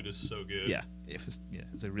vegetables. Their food is so good. Yeah, it's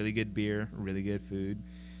a really good beer, really good food,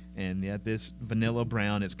 and yeah, this vanilla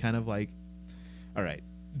brown. It's kind of like, all right,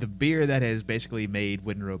 the beer that has basically made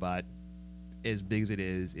Wooden Robot as big as it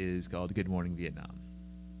is called Good Morning Vietnam.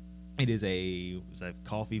 It is a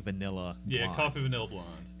coffee vanilla blonde. Yeah, coffee vanilla blonde.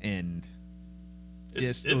 And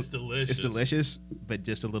it's delicious. It's delicious, but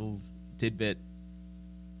just a little tidbit.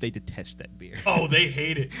 They detest that beer. Oh, they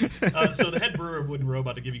hate it. So the head brewer of Wooden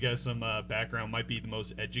Robot, to give you guys some background, might be the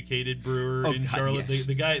most educated brewer in Charlotte. Yes.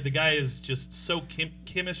 The guy is just so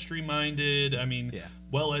chemistry minded. I mean,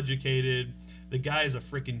 well educated. The guy is a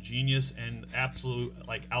freaking genius and absolute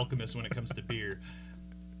alchemist when it comes to beer.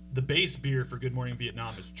 The base beer for Good Morning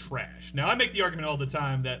Vietnam is trash. Now, I make the argument all the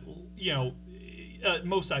time that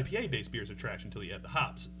most IPA-based beers are trash until you add the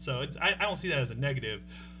hops. So I don't see that as a negative.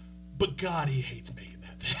 But God, he hates making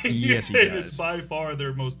that thing. Yes, he does. And it's by far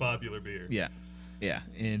their most popular beer. Yeah.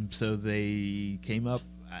 And so they came up.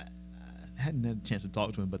 I hadn't had a chance to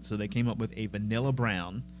talk to him, but so they came up with a vanilla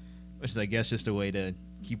brown, which is, I guess, just a way to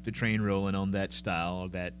keep the train rolling on that style,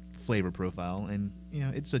 that flavor profile. And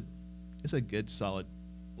it's a good, solid,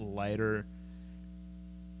 lighter,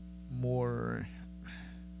 more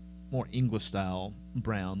English style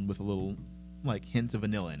brown with a little hints of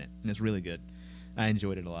vanilla in it, and it's really good. I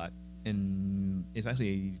enjoyed it a lot, and it's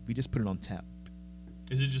actually, we just put it on tap.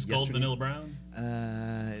 Is it just called Vanilla Brown?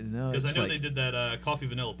 No, because I know they did that coffee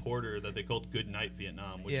vanilla porter that they called Good Night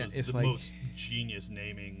Vietnam, which was the most genius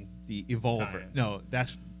naming. The Evolver. Time. No,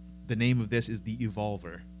 that's the name of this is the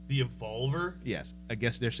Evolver. The Evolver? Yes, I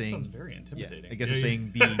guess they're saying. Sounds very intimidating. I guess they're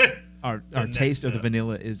saying our taste of the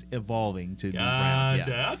vanilla is evolving to brown.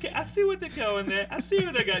 Yeah. Okay, I see what they're going there. I see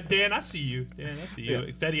what they got. Dan, I see you. Yeah.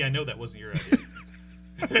 Fetty, I know that wasn't your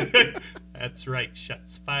idea. That's right.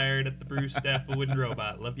 Shots fired at the brew staff of Wooden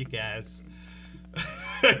Robot. Love you guys.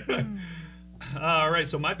 All right,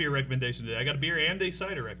 so my beer recommendation today. I got a beer and a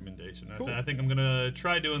cider recommendation. Cool. I think I'm going to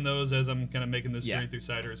try doing those as I'm kind of making this journey through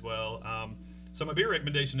cider as well. So my beer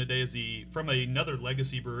recommendation today is from another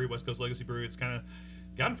legacy brewery, West Coast Legacy Brewery. It's kind of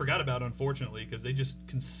gotten forgot about, unfortunately, because they just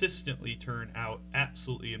consistently turn out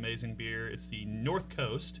absolutely amazing beer. It's the North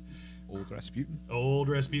Coast. Old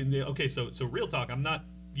Rasputin. Okay, so real talk. I'm not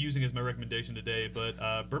using as my recommendation today, but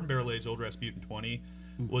Bourbon Barrel Aged Old Rasputin 20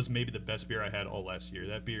 was maybe the best beer I had all last year.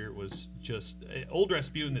 That beer was just Old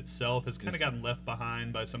Rasputin itself has kind of gotten left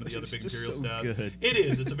behind by some of the other big imperial stouts. Good. It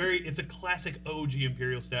is. It's a classic OG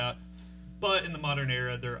imperial stout. But in the modern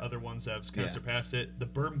era, there are other ones that have kind of surpassed it. The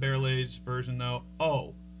Bourbon Barrel Aged version, though,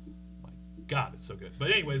 oh my God, it's so good. But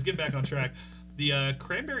anyways, get back on track. The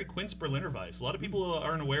Cranberry Quince Berliner Weiss. A lot of people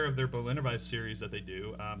aren't aware of their Berliner Weiss series that they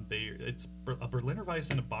do. It's a Berliner Weiss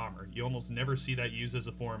and a bomber. You almost never see that used as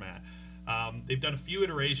a format. They've done a few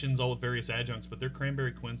iterations, all with various adjuncts, but their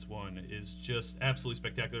Cranberry Quince one is just absolutely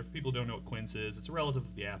spectacular. For people who don't know what quince is, it's a relative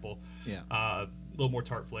of the apple. Yeah. A little more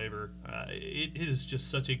tart flavor. It is just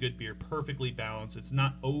such a good beer, perfectly balanced. It's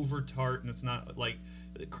not over tart, and it's not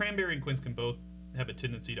cranberry and quince can both have a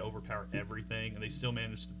tendency to overpower everything, and they still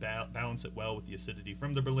manage to balance it well with the acidity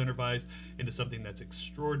from the Berliner Weiss into something that's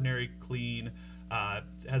extraordinary clean.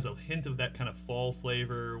 Has a hint of that kind of fall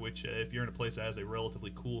flavor, which if you're in a place that has a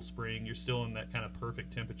relatively cool spring, you're still in that kind of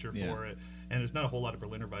perfect temperature for it. And there's not a whole lot of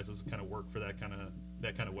Berliner Weisses that kind of work for that kind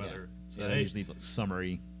of weather. So usually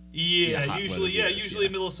summery. Usually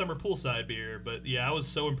middle of summer poolside beer. But yeah, I was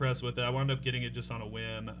so impressed with it. I wound up getting it just on a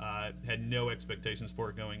whim. Had no expectations for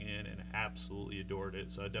it going in, and absolutely adored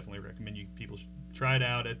it. So I definitely recommend people should try it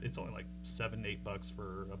out. It's only like $7-8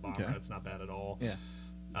 for a bomber. That's not bad at all. Yeah.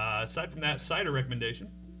 Aside from that, cider recommendation,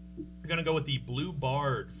 we're gonna go with the Blue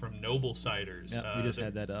Bard from Noble Ciders. Yeah, we just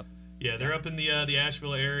had that up. Yeah, they're up in the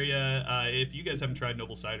Asheville area. If you guys haven't tried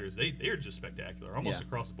Noble Ciders, they are just spectacular. Almost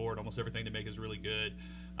across the board, almost everything they make is really good.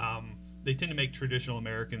 they tend to make traditional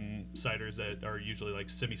American ciders that are usually like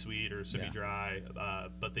semi-sweet or semi-dry,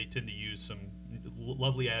 but they tend to use some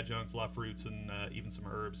lovely adjuncts, a lot of fruits, and even some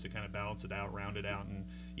herbs to kind of balance it out, round it out, and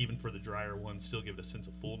even for the drier ones, still give it a sense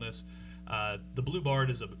of fullness. The Blue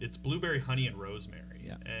Bard it's blueberry, honey, and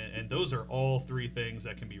rosemary, and those are all three things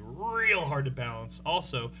that can be real hard to balance.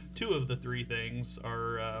 Also, two of the three things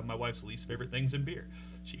are my wife's least favorite things in beer.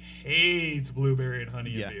 She hates blueberry and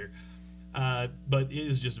honey in beer. But it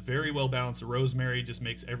is just very well balanced. The rosemary just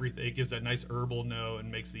makes everything, it gives that nice herbal note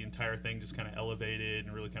and makes the entire thing just kind of elevated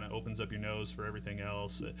and really kind of opens up your nose for everything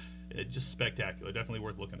else. It just spectacular. Definitely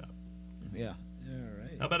worth looking up. Yeah. All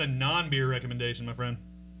right. How about a non-beer recommendation, my friend?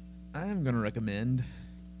 I'm going to recommend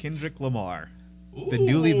Kendrick Lamar. Ooh. The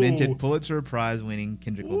newly minted Pulitzer Prize winning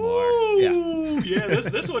Kendrick Lamar. Yeah. Yeah,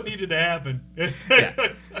 this one needed to happen.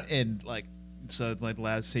 Yeah. And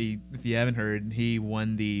if you haven't heard, he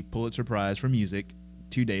won the Pulitzer Prize for music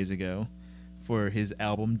 2 days ago for his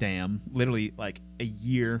album Damn. Literally, like a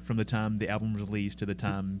year from the time the album was released to the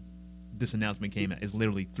time this announcement came out is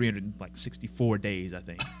literally 364 days, I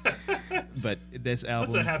think. But this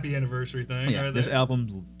album, that's a happy anniversary thing. Yeah, right this there.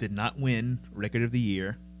 album did not win Record of the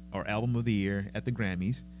Year or Album of the Year at the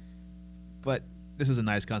Grammys, but this is a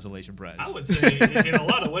nice consolation prize. I would say, in a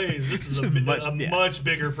lot of ways, this is a much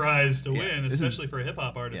bigger prize to win, especially for a hip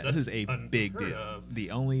hop artist. This is a big deal.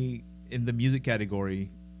 The only in the music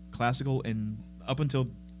category, classical, and up until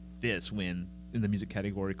this win in the music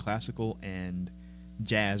category, classical and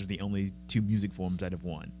jazz are the only two music forms that have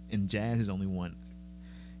won, and jazz has only won.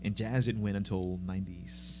 And jazz didn't win until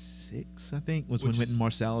 '96, I think, was when Wynton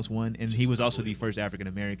Marsalis won, and he was also the first African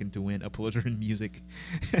American to win a Pulitzer in music.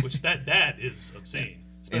 Which that is obscene,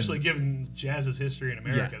 especially given jazz's history in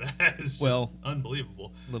America. Yeah. That is just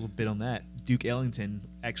unbelievable. A little bit on that. Duke Ellington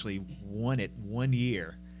actually won it 1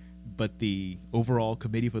 year, but the overall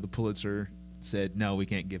committee for the Pulitzer said, no, we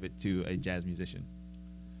can't give it to a jazz musician.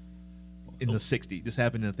 In the 60s. This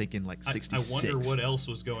happened, I think, in like 66. I wonder what else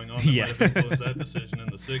was going on that might have influenced that decision in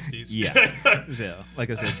the 60s. Yeah, like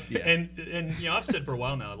I said, yeah. And I've said for a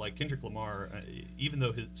while now, like Kendrick Lamar, even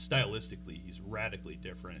though stylistically he's radically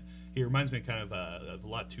different, he reminds me kind of a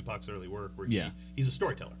lot of Tupac's early work, where he's a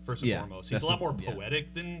storyteller, first and foremost. He's a lot more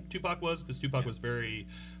poetic than Tupac was, because Tupac was very...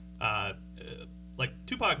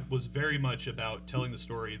 Tupac was very much about telling the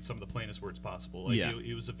story in some of the plainest words possible.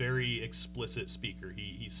 He was a very explicit speaker.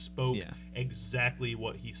 He spoke exactly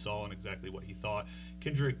what he saw and exactly what he thought.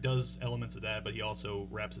 Kendrick does elements of that, but he also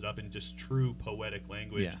wraps it up in just true poetic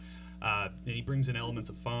language. And he brings in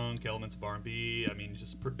elements of funk, elements of R&B. I mean,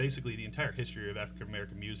 just basically the entire history of African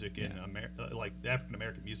American music and African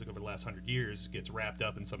American music over the last 100 years gets wrapped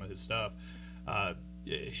up in some of his stuff.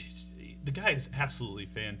 The guy is absolutely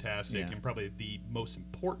fantastic and probably the most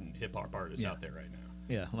important hip hop artist out there right now.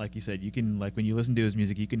 Yeah, like you said, you can when you listen to his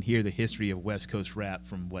music, you can hear the history of West Coast rap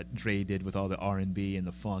from what Dre did with all the R&B and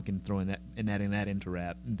the funk and throwing that and adding that into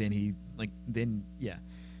rap. And then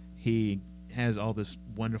he has all this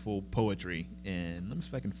wonderful poetry. And let me see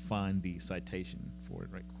if I can find the citation for it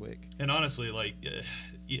right quick. And honestly,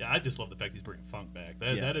 I just love the fact he's bringing funk back.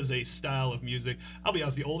 That is a style of music. I'll be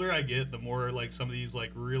honest, the older I get, the more some of these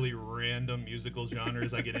really random musical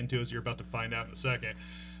genres I get into, as you're about to find out in a second.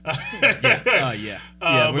 We're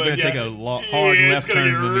gonna take a hard left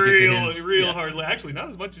turn when we get to his real hard. Actually, not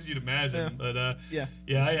as much as you'd imagine, but I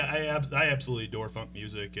absolutely adore funk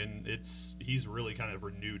music, and he's really kind of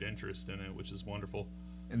renewed interest in it, which is wonderful.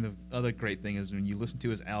 And the other great thing is when you listen to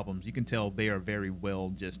his albums, you can tell they are very well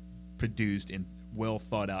just produced and well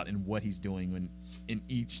thought out in what he's doing in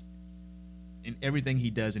everything he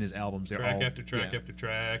does in his albums. They're track after track after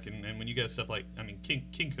track, and when you get stuff like, I mean,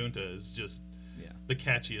 King Kunta is just the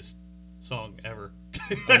catchiest song ever.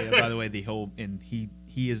 By the way,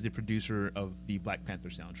 he is the producer of the Black Panther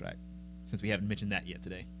soundtrack, since we haven't mentioned that yet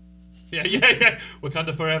today. Yeah.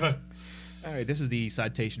 Wakanda Forever. All right, this is the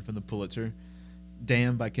citation from the Pulitzer.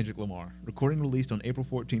 Damn by Kendrick Lamar. Recording released on April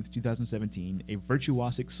 14th, 2017, a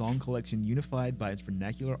virtuosic song collection unified by its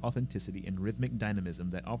vernacular authenticity and rhythmic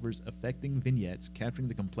dynamism that offers affecting vignettes capturing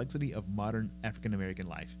the complexity of modern African-American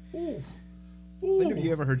life. Ooh. When have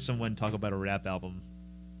you ever heard someone talk about a rap album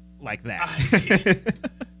like that?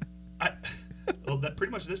 That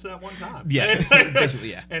pretty much that one time. Yeah, basically,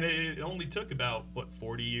 yeah. And it only took about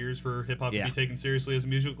 40 years for hip hop to be taken seriously as a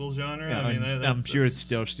musical genre. Yeah, I mean, I'm sure it's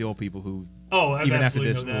still people who. Oh, even after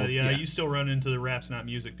absolutely this, know that. You still run into the rap's not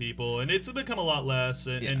music people, and it's become a lot less.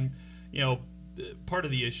 And part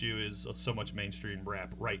of the issue is so much mainstream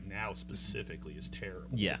rap right now specifically is terrible.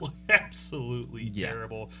 Yeah. Absolutely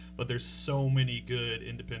terrible. But there's so many good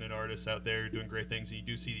independent artists out there doing great things, and you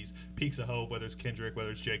do see these peaks of hope, whether it's Kendrick,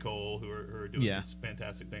 whether it's J. Cole, who are doing these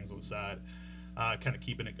fantastic things on the side, kind of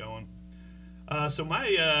keeping it going. So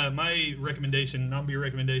my recommendation, Nambi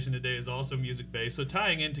recommendation today is also music-based. So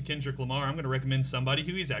tying into Kendrick Lamar, I'm going to recommend somebody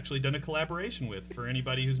who he's actually done a collaboration with. For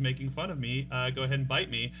anybody who's making fun of me, go ahead and bite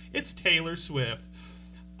me. It's Taylor Swift.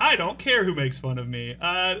 I don't care who makes fun of me.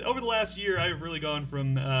 Over the last year, I've really gone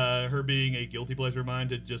from her being a guilty pleasure of mine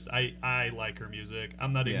to just I like her music.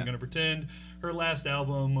 I'm not even going to pretend. Her last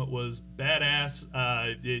album was badass.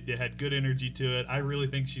 It had good energy to it. I really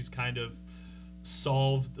think she's kind of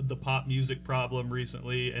solved the pop music problem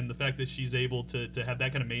recently, and the fact that she's able to have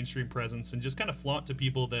that kind of mainstream presence and just kind of flaunt to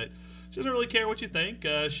people that she doesn't really care what you think.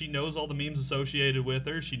 She knows all the memes associated with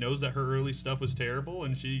her. She knows that her early stuff was terrible,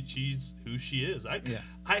 and she's who she is. I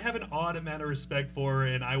have an odd amount of respect for her,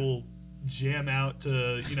 and I will jam out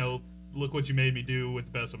to, look what you made me do with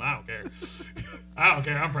the best of them. I don't care. I don't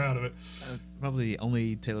care. I'm proud of it. Probably the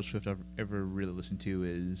only Taylor Swift I've ever really listened to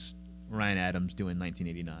is Ryan Adams doing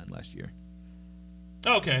 1989 last year.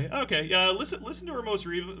 Okay. Listen to her most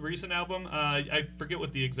recent album. I forget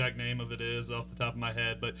what the exact name of it is off the top of my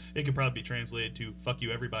head, but it could probably be translated to "fuck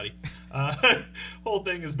you, everybody." Whole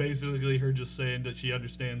thing is basically her just saying that she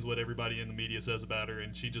understands what everybody in the media says about her,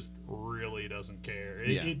 and she just really doesn't care.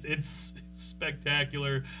 It's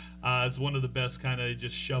spectacular. It's one of the best kind of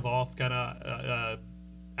just shove off kind of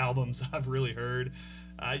albums I've really heard.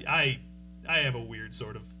 I have a weird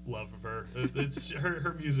sort of love of her. It's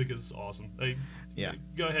her music is awesome.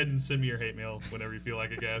 Go ahead and send me your hate mail whenever you feel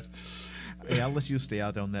like it, guys. Hey, I'll let you stay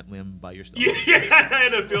out on that limb by yourself. Yeah, I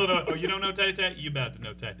had a feeling. Oh, you don't know Tay Tay? You about to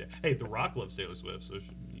know Tay Tay. Hey, The Rock loves Taylor Swift, so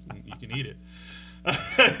you can eat it.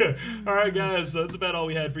 All right, guys, so that's about all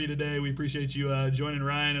we had for you today. We appreciate you joining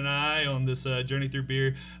Ryan and I on this journey through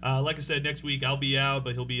beer. Like I said, next week I'll be out,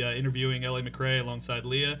 but he'll be interviewing Ellie McRae alongside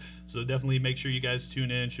Leah, so definitely make sure you guys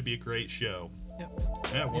tune in. Should be a great show.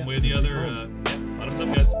 One way or the other. Bottoms up,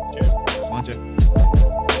 guys. Cheers. Sláinte.